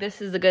I think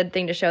this is a good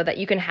thing to show that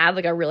you can have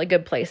like a really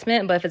good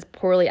placement, but if it's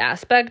poorly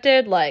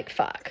aspected, like,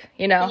 fuck,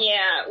 you know?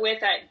 Yeah,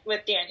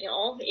 with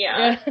Daniel.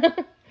 Yeah.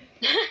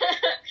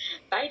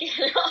 Bye,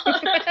 Daniel.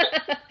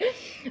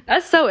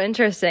 That's so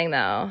interesting,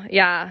 though.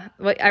 Yeah.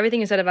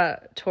 Everything you said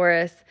about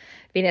Taurus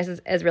Venus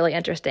is really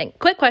interesting.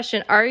 Quick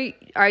question. Are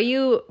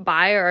you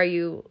bi or are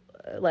you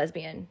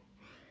lesbian?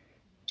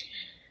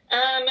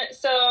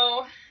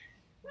 So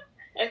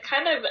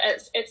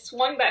it's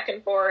swung back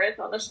and forth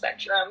on the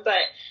spectrum,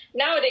 but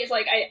nowadays,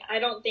 like, I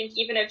don't think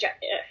even if,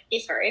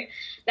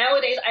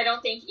 nowadays, I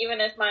don't think even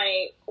if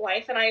my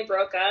wife and I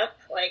broke up,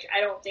 like,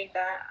 I don't think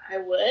that I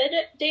would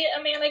date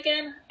a man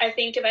again. I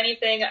think if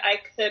anything,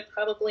 I could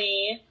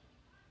probably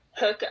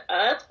hook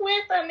up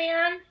with a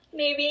man,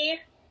 maybe,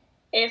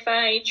 if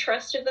I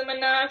trusted them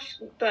enough,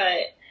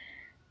 but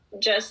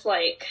just,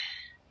 like,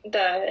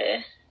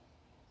 the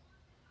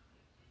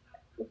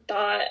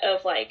thought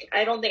of, like,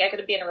 I don't think I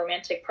could be in a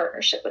romantic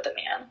partnership with a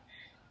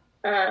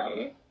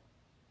man.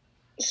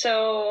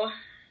 So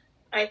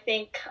I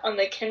think on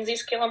the Kinsey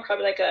scale, I'm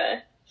probably like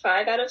a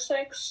 5 out of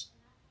 6.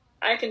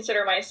 I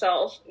consider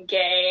myself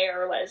gay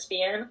or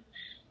lesbian.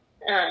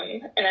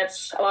 And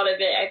that's a lot of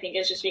it, I think,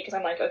 is just because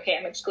I'm like, okay,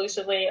 I'm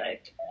exclusively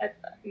like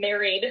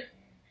married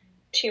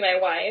to my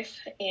wife,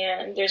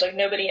 and there's like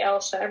nobody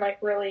else that I'm like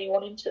really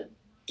wanting to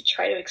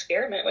try to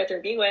experiment with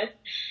or be with.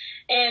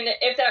 And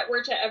if that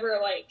were to ever,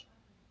 like,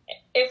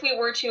 if we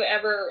were to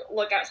ever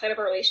look outside of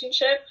a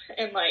relationship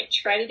and like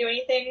try to do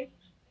anything,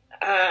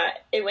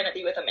 it wouldn't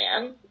be with a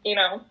man, you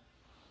know?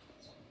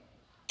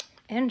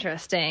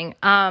 Interesting.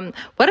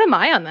 What am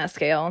I on that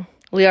scale?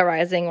 Leo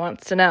Rising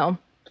wants to know.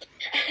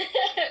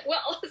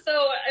 Well, so,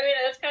 I mean,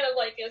 that's kind of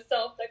like a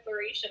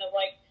self-declaration of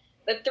like,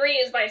 the 3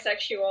 is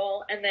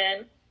bisexual, and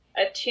then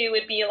a 2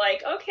 would be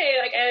like, okay,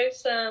 like I have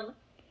some,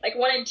 like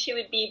 1 and 2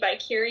 would be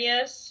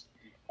bi-curious,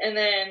 and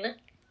then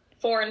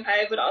 4 and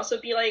 5 would also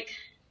be like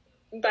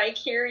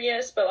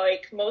bi-curious, but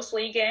like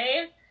mostly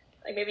gay.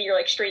 Like maybe you're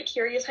like straight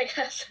curious, I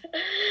guess.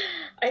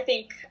 I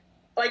think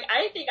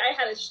I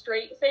had a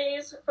straight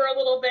phase for a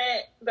little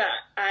bit, but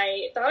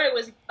I thought I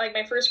was like,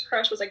 my first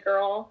crush was a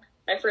girl,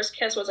 my first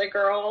kiss was a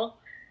girl,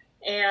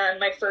 and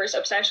my first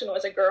obsession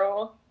was a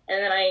girl,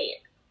 and then I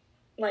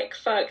like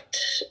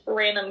fucked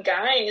random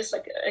guys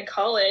like in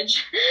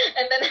college,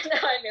 and then now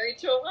I'm married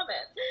to a woman,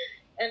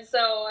 and so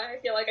I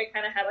feel like I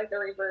kind of had like the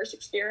reverse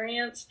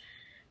experience.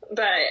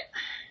 But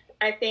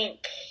I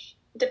think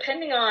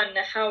depending on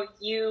how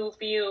you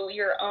view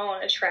your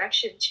own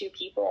attraction to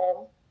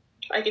people,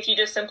 like if you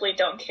just simply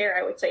don't care,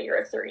 I would say you're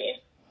a 3,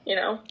 you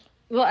know?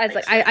 Well, it's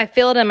like I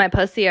feel it in my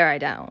pussy or I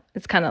don't.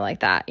 It's kind of like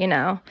that, you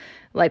know?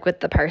 Like with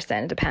the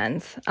person, it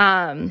depends.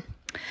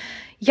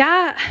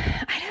 Yeah,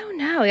 I don't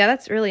know. Yeah,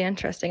 that's really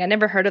interesting. I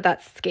never heard of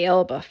that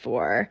scale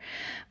before.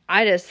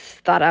 I just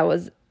thought I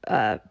was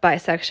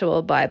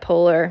bisexual,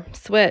 bipolar,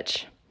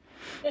 switch,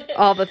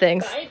 all the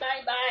things. Bye,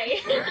 bye,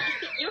 bye.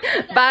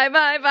 Bye,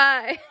 bye,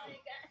 bye.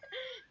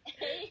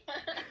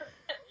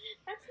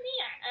 That's me.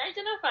 I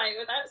identify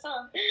with that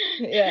song.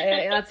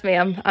 Yeah, that's me.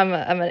 I'm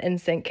an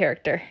NSYNC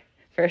character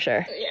for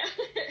sure. Yeah.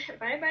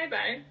 Bye, bye,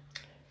 bye.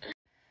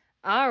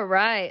 All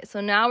right,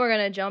 so now we're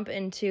going to jump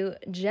into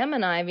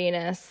Gemini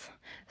Venus,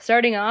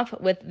 starting off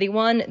with the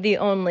one, the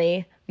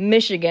only,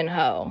 Michigan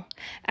hoe.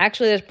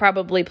 Actually, there's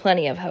probably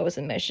plenty of hoes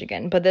in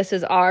Michigan, but this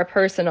is our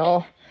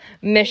personal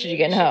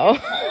Michigan hoe.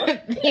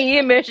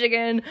 The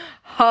Michigan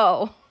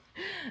hoe.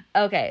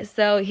 Okay,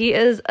 so he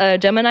is a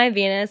Gemini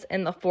Venus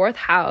in the 4th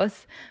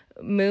house,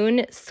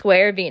 Moon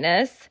square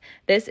Venus.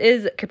 This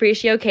is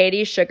Capriccio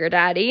Katie's sugar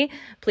daddy.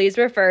 Please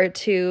refer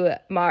to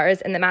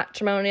Mars in the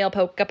Matrimonial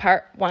Polka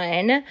Part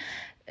 1.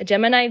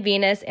 Gemini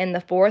Venus in the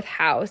 4th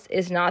house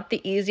is not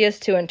the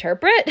easiest to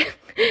interpret.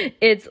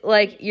 It's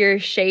like you're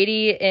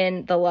shady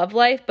in the love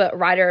life, but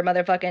ride or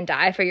motherfucking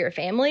die for your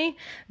family.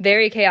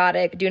 Very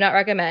chaotic. Do not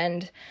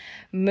recommend.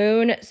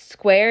 Moon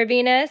square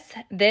Venus.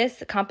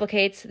 This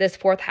complicates this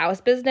 4th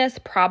house business.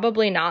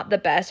 Probably not the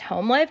best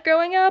home life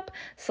growing up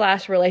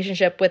 /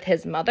 relationship with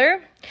his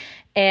mother.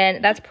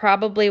 And that's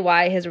probably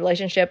why his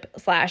relationship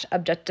 /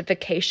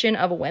 objectification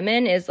of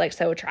women is like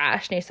so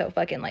trash and he's so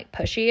fucking like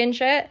pushy and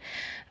shit.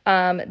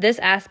 This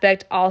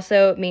aspect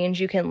also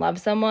means you can love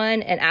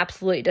someone and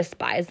absolutely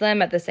despise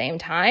them at the same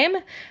time.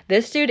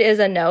 This dude is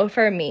a no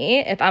for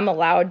me. If I'm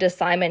allowed to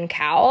Simon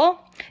Cowell,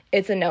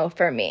 it's a no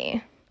for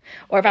me.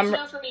 Or if it's a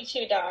no for me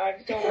too, dog.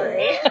 Don't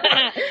worry.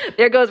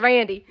 There goes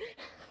Randy.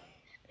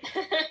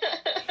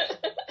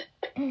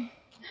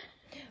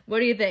 What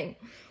do you think?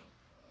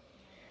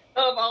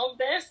 Of all of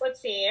this,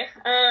 let's see.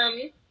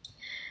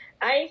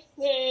 I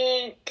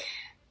think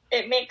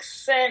it makes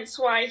sense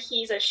why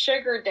he's a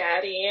sugar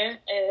daddy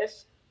if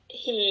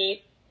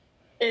he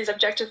is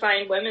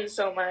objectifying women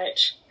so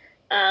much.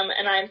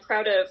 And I'm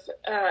proud of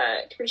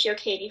Capriccio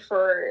Katie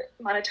for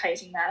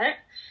monetizing that.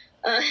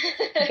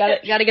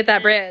 Gotta get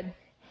that bread.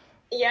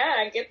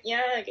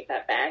 Get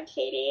that bag,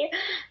 Katie.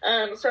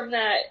 From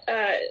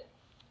that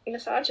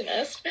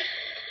misogynist.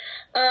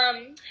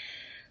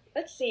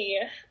 Let's see.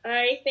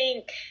 I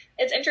think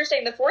it's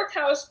interesting. The 4th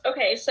house.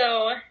 Okay,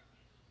 so.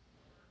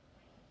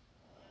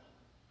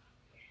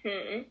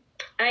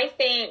 I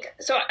think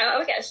so. I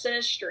look at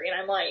synastry, and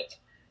I'm like,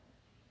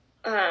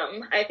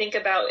 I think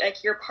about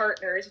like your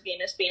partner's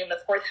Venus being in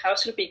the 4th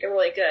house would be a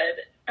really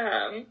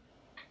good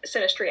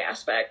synastry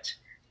aspect.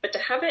 But to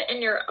have it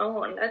in your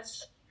own,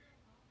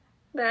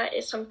 that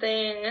is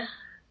something.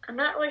 I'm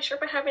not really sure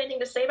if I have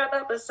anything to say about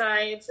that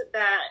besides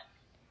that.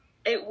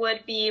 It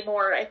would be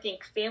more, I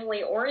think,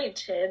 family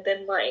oriented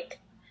than like,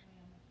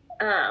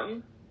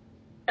 and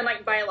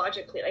like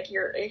biologically, like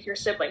your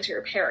siblings, or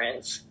your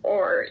parents,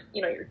 or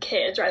your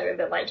kids, rather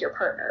than like your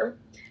partner.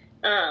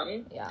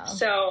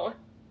 So,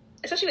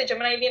 especially the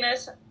Gemini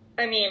Venus.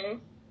 I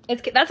mean,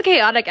 that's a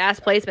chaotic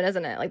ass placement,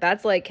 isn't it? Like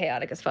that's like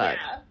chaotic as fuck.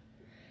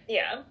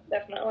 Yeah,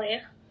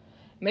 definitely.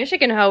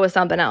 Michigan hoe is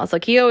something else.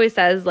 Like he always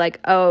says,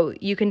 like, oh,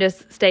 you can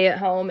just stay at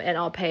home and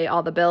I'll pay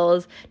all the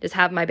bills. Just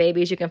have my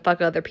babies. You can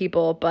fuck other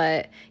people,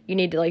 but you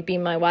need to like be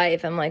my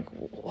wife. I'm like,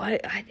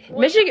 what?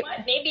 Michigan.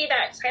 What? Maybe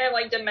that's kind of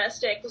like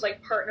domestic,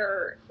 like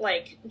partner,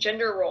 like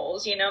gender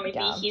roles. Maybe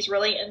he's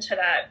really into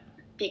that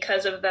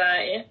because of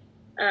the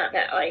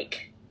that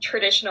like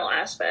traditional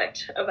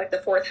aspect of like the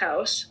 4th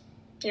house.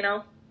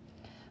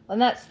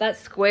 And that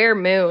square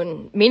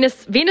moon,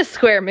 Venus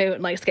square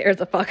moon, like scares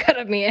the fuck out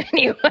of me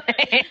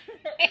anyway.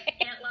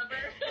 Ant lover.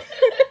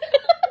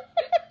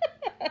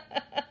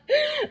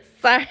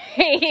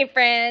 Sorry,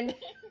 friend.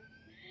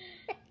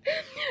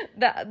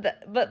 But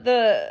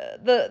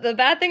the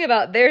bad thing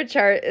about their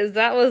chart is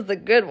that was the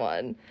good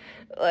one.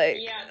 Like,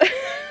 yeah. Okay,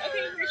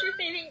 here's your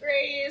saving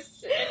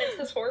grace, and it's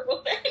this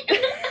horrible thing.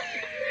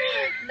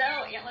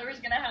 No, Ant lover's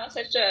gonna have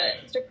such a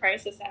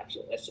crisis after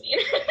listening.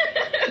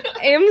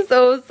 I am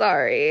so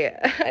sorry.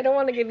 I don't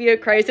want to give you a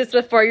crisis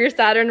before your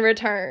Saturn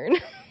return.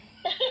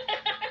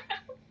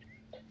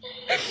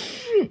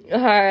 All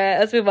right,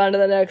 let's move on to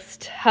the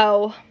next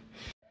hoe.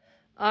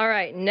 All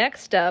right,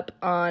 next up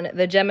on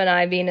the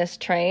Gemini Venus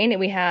train,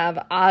 we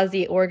have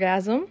Ozzy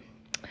Orgasm.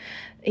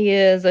 He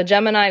is a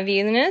Gemini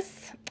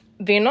Venus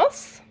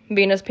penis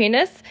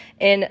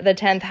in the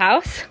 10th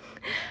house.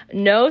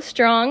 No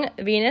strong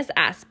Venus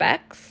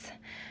aspects.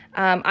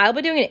 I'll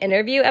be doing an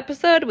interview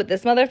episode with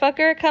this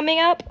motherfucker coming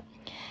up.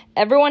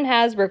 Everyone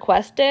has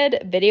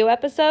requested video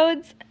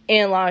episodes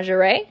in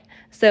lingerie,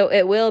 so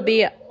it will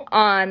be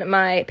on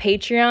my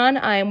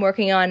Patreon I'm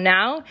working on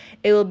now.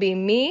 It will be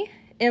me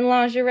in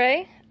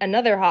lingerie,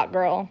 another hot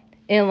girl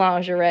in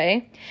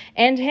lingerie,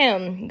 and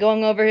him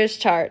going over his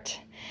chart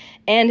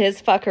and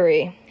his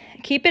fuckery.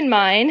 Keep in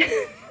mind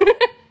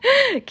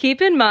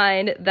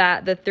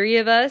that the 3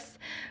 of us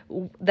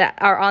that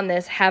are on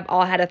this have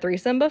all had a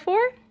threesome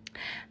before.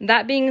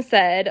 That being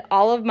said,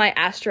 all of my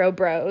astro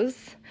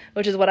bros,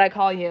 which is what I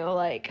call you,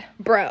 like,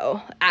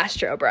 bro,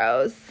 astro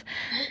bros,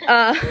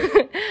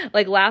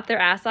 like, laugh their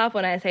ass off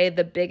when I say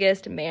the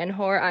biggest man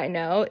whore I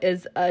know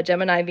is a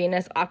Gemini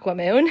Venus Aqua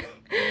Moon.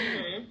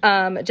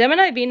 Mm-hmm.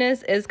 Gemini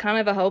Venus is kind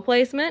of a hoe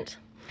placement.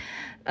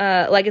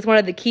 Like, it's one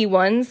of the key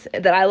ones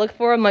that I look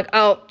for. I'm like,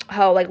 oh,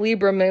 like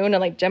Libra Moon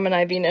and like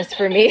Gemini Venus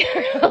for me.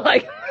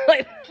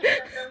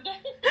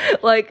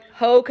 like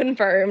hoe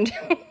confirmed.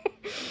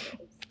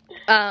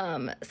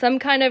 Some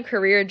kind of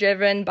career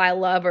driven by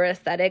love or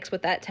aesthetics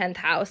with that 10th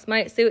house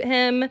might suit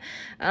him.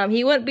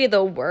 He wouldn't be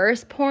the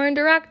worst porn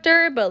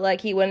director, but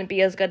like he wouldn't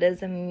be as good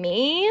as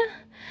me.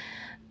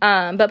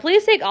 But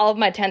please take all of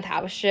my 10th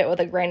house shit with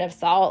a grain of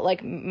salt.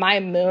 Like, my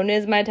moon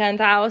is my 10th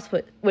house,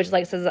 which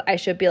like says I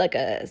should be like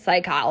a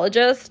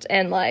psychologist,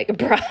 and like,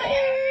 bro,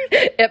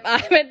 if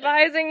I'm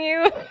advising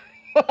you,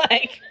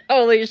 like,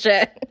 holy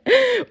shit,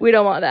 we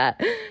don't want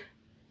that.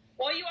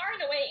 Well, you are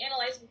in a way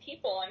analyzing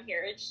people on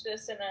here. It's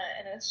just in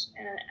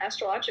an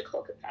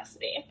astrological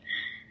capacity.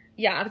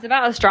 Yeah, if it's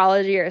about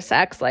astrology or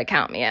sex, like,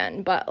 count me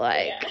in. But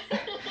like,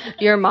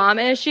 your mom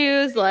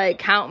issues, like,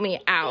 count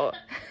me out.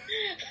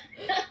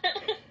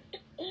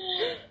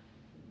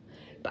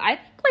 But I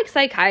think, like,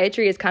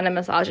 psychiatry is kind of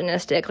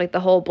misogynistic, like the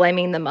whole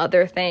blaming the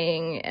mother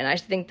thing, and I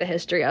think the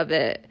history of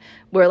it,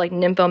 where, like,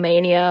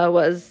 nymphomania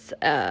was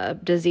a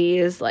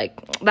disease,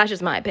 like, that's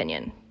just my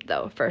opinion.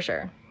 though, for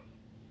sure.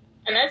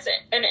 And that's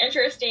an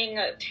interesting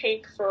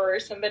take for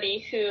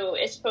somebody who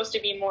is supposed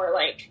to be more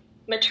like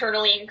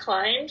maternally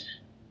inclined.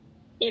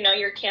 You know,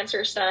 your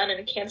Cancer Sun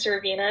and Cancer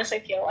Venus. I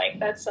feel like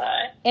that's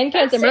and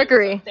Cancer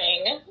Mercury.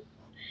 Something.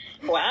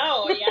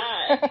 Wow,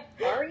 yeah.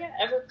 Arya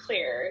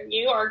Everclear,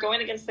 you are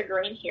going against the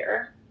grain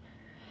here.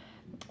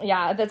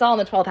 Yeah, that's all in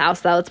the 12th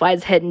house, though. That's why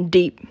it's hidden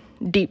deep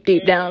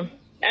down.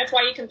 That's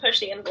why you can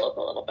push the envelope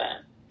a little bit.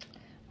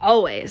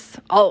 Always,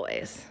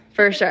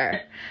 for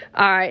sure.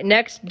 All right,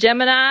 next,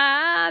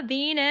 Gemini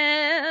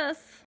Venus.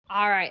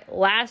 All right,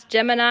 last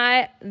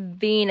Gemini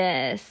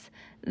Venus.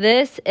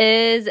 This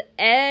is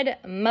Ed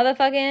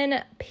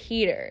motherfucking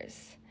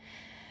Peters.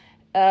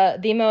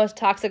 The most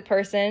toxic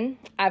person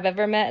I've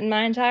ever met in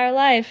my entire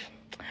life.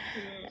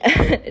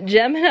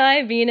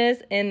 Gemini Venus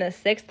in the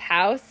 6th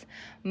house,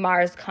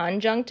 Mars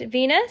conjunct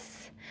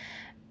Venus.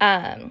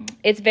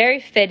 It's very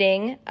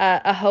fitting,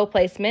 a hoe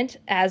placement,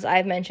 as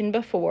I've mentioned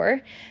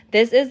before.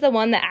 This is the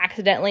one that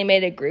accidentally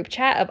made a group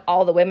chat of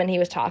all the women he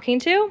was talking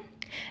to.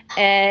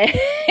 And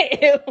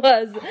it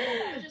was... Oh,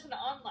 that was just an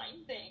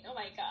online thing. Oh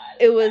my god.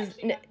 It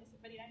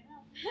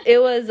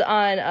was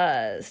on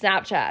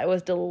Snapchat. It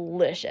was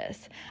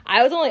delicious.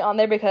 I was only on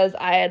there because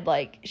I had,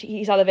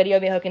 he saw the video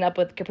of me hooking up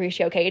with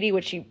Capriccio Katie,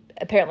 which she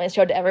apparently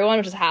showed to everyone,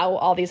 which is how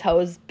all these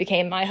hoes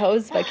became my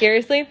hoes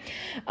vicariously.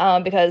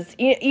 Because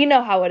you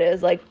know how it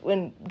is. Like,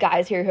 when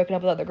guys hear you hooking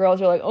up with other girls,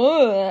 you're like,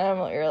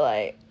 oh, you're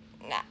like,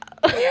 nah.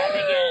 Yeah,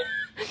 they get...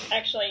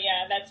 Actually,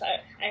 yeah, that's...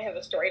 I have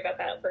a story about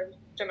that for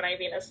Gemini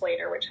Venus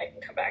later, which I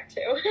can come back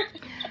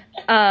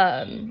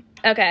to.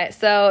 Okay,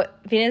 so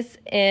Venus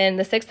in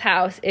the 6th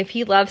house, if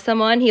he loves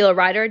someone, he'll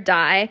ride or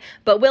die,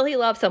 but will he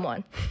love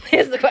someone?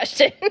 Is the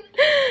question.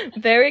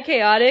 Very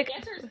chaotic. The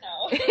answer is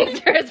no. The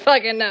answer is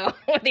fucking no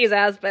with these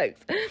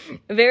aspects.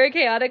 Very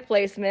chaotic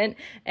placement,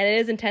 and it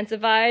is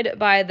intensified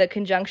by the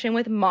conjunction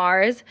with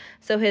Mars,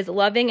 so his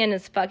loving and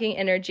his fucking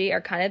energy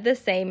are kind of the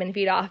same and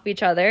feed off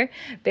each other.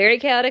 Very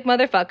chaotic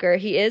motherfucker.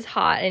 He is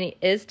hot and he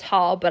is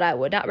tall, but I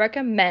would not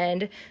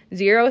recommend.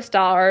 0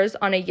 stars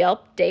on a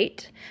Yelp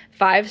date.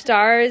 5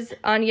 stars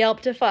on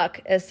Yelp to fuck,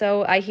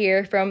 so I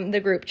hear from the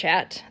group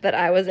chat that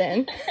I was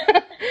in.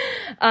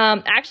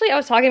 Actually, I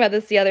was talking about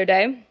this the other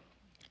day.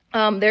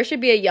 There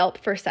should be a Yelp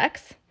for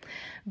sex,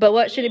 but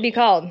what should it be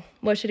called?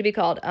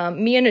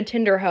 Me and a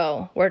Tinder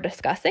hoe were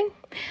discussing.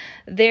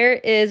 There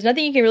is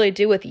nothing you can really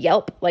do with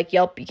Yelp. Like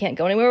Yelp, you can't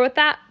go anywhere with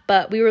that,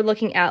 but we were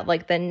looking at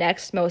the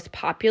next most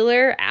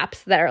popular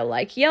apps that are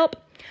like Yelp.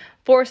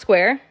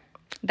 Foursquare,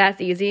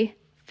 that's easy.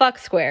 Fuck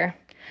Square.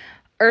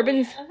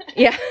 Urban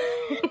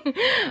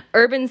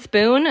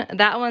Spoon,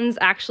 that one's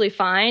actually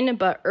fine,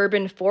 but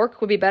Urban Fork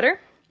would be better.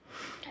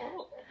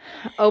 Oh.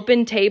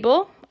 Open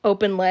Table,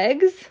 Open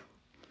Legs.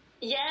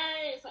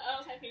 Yes, that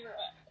was my favorite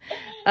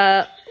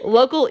one.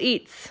 Local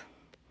Eats.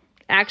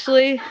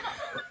 Actually,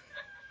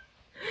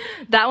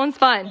 that one's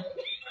fine.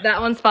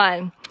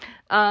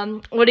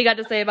 What do you got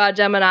to say about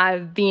Gemini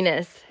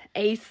Venus?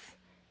 Ace.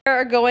 We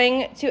are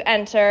going to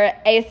enter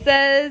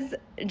Aces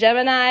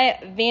Gemini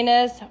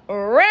Venus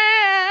rant.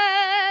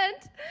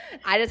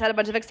 I just had a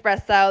bunch of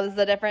espresso. This is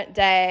a different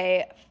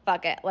day.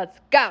 Fuck it. Let's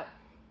go.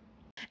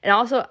 And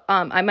also,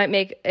 I might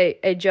make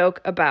a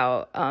joke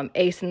about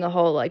ace in the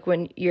hole,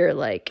 when you're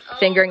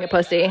fingering a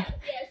pussy. God.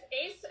 Yes,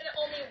 ace in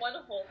only one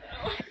hole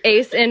though.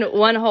 Ace in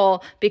one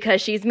hole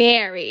because she's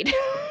married.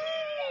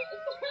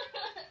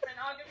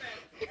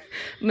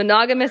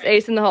 Monogamous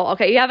ace in the hole.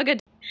 Okay, you have a good.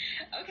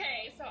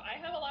 Okay, so I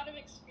have a lot of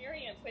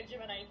experience with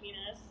Gemini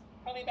Venus.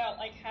 Probably about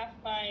half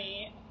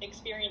my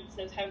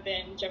experiences have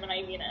been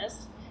Gemini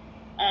Venus.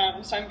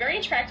 So I'm very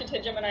attracted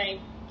to Gemini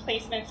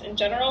placements in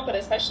general, but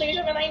especially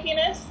Gemini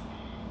Venus.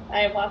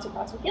 I have lots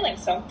of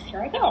feelings, so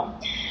here I go.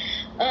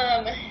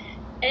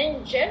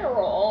 In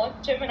general,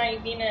 Gemini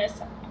Venus,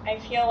 I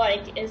feel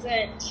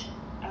isn't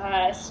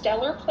a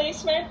stellar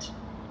placement,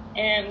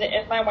 and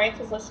if my wife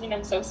is listening,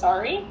 I'm so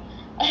sorry.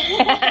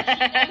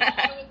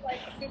 I was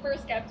super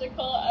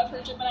skeptical of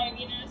her Gemini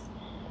Venus,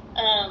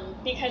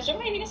 because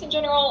Gemini Venus in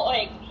general,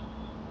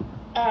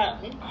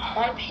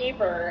 on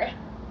paper,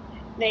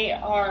 they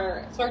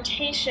are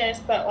flirtatious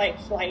but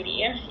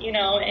flighty,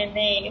 and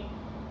they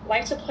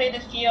like to play the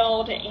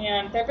field,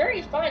 and they're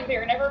very fun, but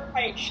you're never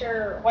quite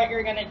sure what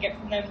you're going to get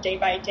from them day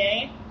by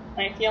day.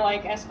 And I feel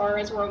as far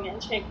as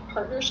romantic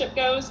partnership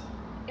goes,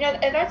 if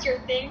that's your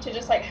thing to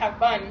just have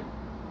fun,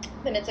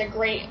 then it's a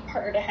great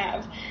partner to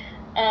have.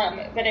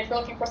 But if you're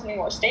looking for something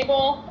more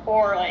stable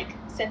or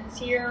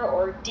sincere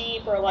or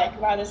deep or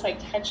wow, this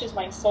touches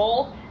my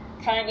soul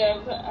kind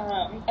of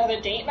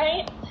a date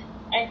night,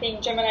 I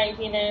think Gemini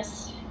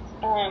Venus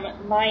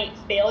might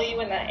fail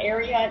you in that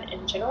area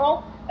in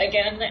general.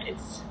 Again,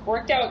 it's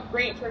worked out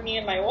great for me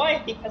and my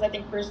wife because I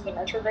think hers is the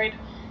retrograde,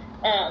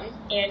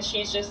 and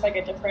she's just a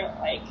different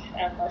I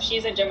don't know,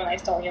 she's a Gemini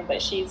stallion,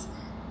 but she's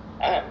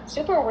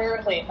super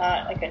weirdly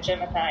not a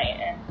Gemini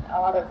in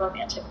a lot of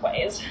romantic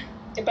ways.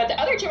 But the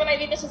other Gemini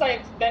Venuses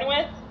I've been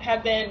with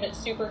have been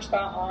super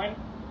spot on.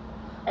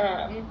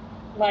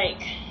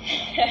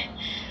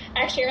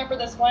 Actually, I remember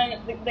this one,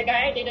 the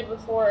guy I dated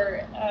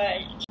before,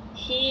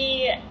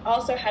 he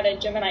also had a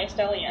Gemini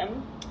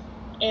stellium,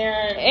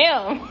 and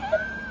damn.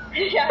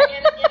 yeah,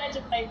 and a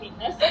Gemini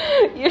Venus.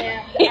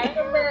 And I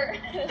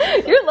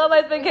remember your love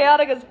life's been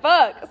chaotic as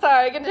fuck.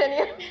 Sorry,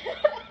 continue.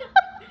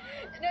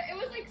 No, it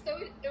was so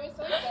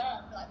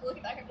dumb. Like,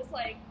 looking back, I'm just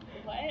like,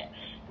 what?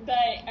 But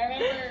I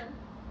remember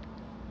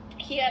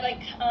he had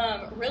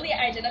really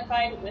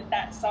identified with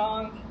that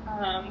song,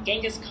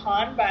 Genghis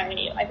Khan by,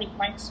 I think,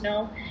 Mike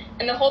Snow.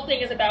 And the whole thing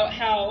is about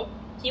how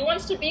he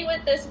wants to be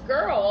with this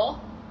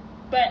girl,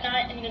 but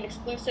not in an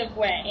exclusive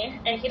way.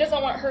 And he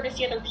doesn't want her to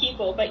see other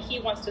people, but he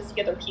wants to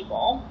see other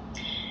people.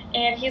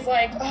 And he's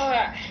like,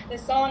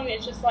 this song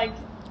is just like,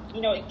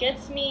 it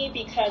gets me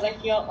because I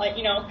feel like,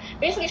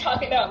 basically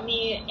talking about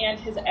me and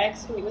his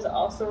ex, who he was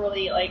also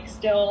really,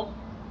 still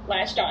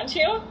latched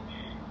onto.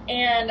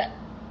 And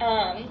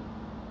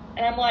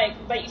I'm like,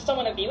 but you still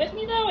want to be with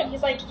me, though? And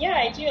he's like, yeah,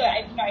 I do.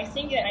 I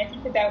sing it, and I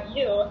think about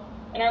you.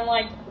 And I'm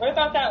like, what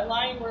about that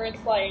line where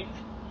it's like,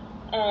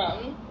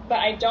 but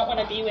I don't want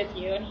to be with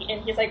you?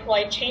 And he's like, well,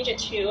 I change it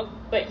to,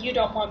 but you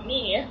don't want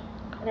me.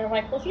 And I'm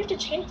like, well, if you have to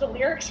change the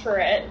lyrics for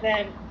it,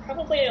 then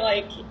probably,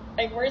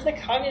 where's the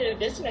cognitive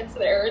dissonance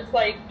there? It's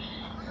like,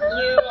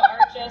 you are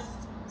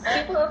just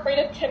super afraid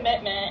of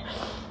commitment,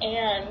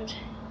 and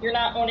you're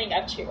not owning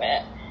up to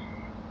it.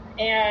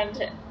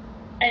 And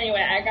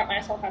anyway, I got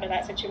myself out of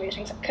that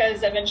situation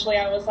because eventually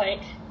I was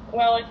like,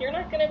 well, if you're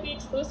not going to be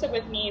exclusive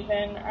with me,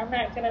 then I'm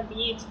not going to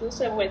be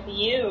exclusive with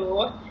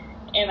you.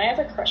 And I have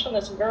a crush on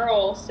this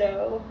girl,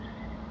 so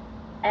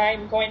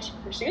I'm going to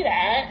pursue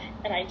that.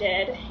 And I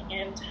did.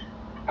 And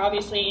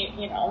obviously,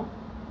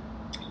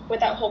 with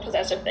that whole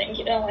possessive thing,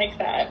 he didn't like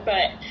that.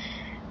 But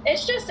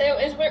it's just, it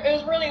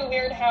was really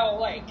weird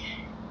how,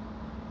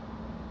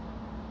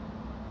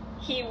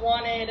 he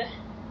wanted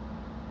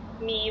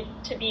me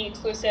to be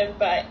exclusive,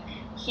 but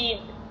he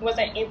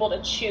wasn't able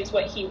to choose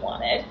what he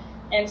wanted.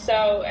 And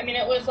so,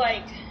 it was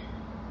I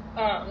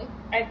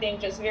think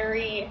just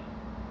very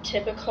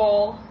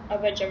typical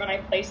of a Gemini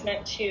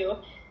placement to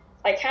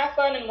have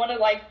fun and want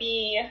to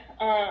be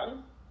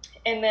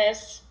in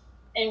this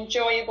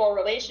enjoyable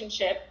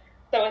relationship,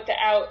 but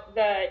without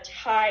the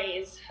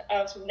ties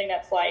of something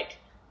that's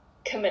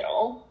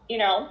committal.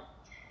 The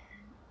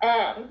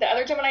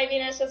other Gemini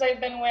Venuses I've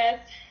been with,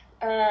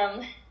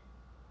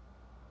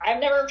 I've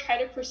never tried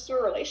to pursue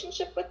a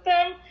relationship with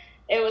them.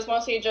 It was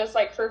mostly just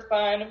for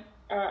fun.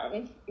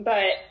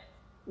 But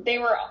they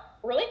were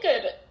really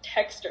good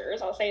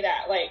texters. I'll say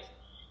that.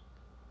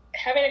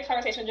 Having a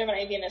conversation with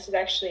Gemini Venus is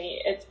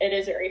actually, it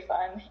is very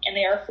fun, and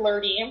they are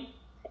flirty,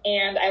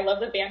 and I love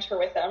the banter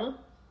with them.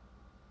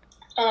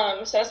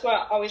 So that's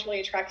what always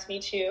really attracts me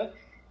to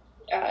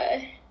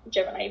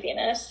Gemini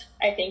Venus,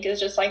 I think, is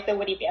just the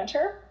witty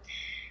banter.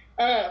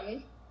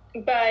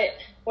 But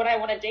when I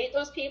want to date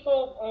those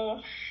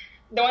people,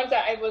 the ones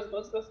that I was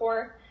with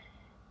before,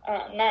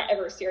 not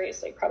ever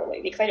seriously,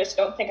 probably, because I just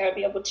don't think I would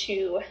be able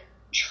to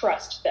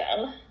trust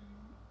them.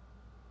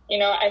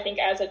 I think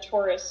as a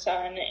Taurus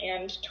sun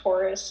and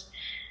Taurus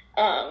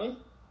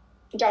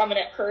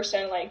dominant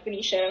person like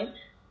Venetian,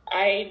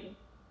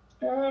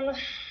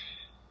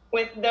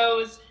 with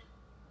those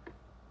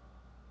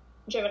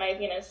Gemini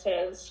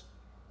Venuses,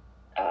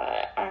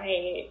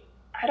 I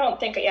don't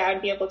think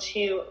I'd be able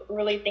to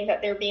really think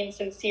that they're being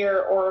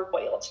sincere or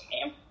loyal to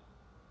me.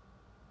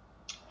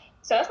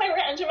 So that's my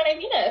rant on Gemini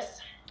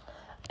Venus.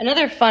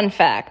 Another fun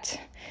fact.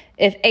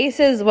 If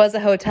Aces was a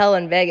hotel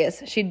in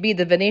Vegas, she'd be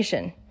the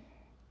Venetian.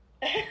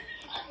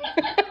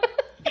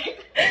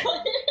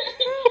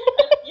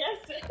 Yes.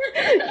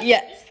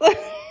 Yes.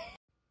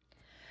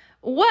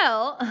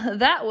 Well,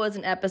 that was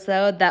an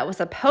episode that was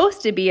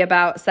supposed to be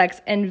about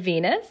sex and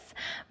Venus,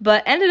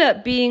 but ended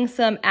up being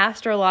some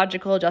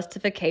astrological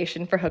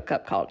justification for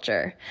hookup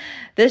culture.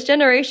 This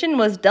generation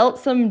was dealt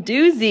some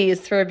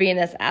doozies for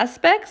Venus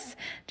aspects,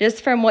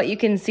 just from what you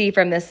can see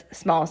from this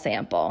small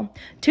sample.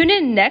 Tune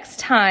in next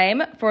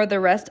time for the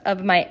rest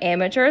of my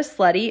amateur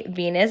slutty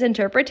Venus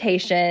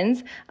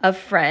interpretations of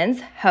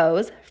friends,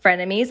 hoes,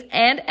 frenemies,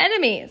 and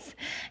enemies.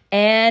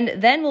 And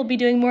then we'll be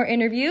doing more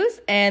interviews,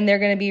 and they're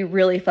going to be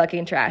really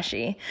fucking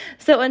trashy.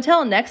 So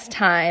until next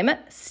time,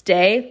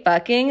 stay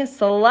fucking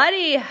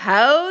slutty,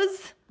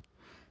 hoes.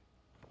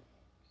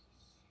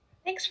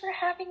 Thanks for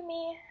having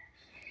me.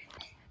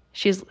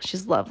 She's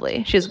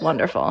lovely. She's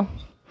wonderful.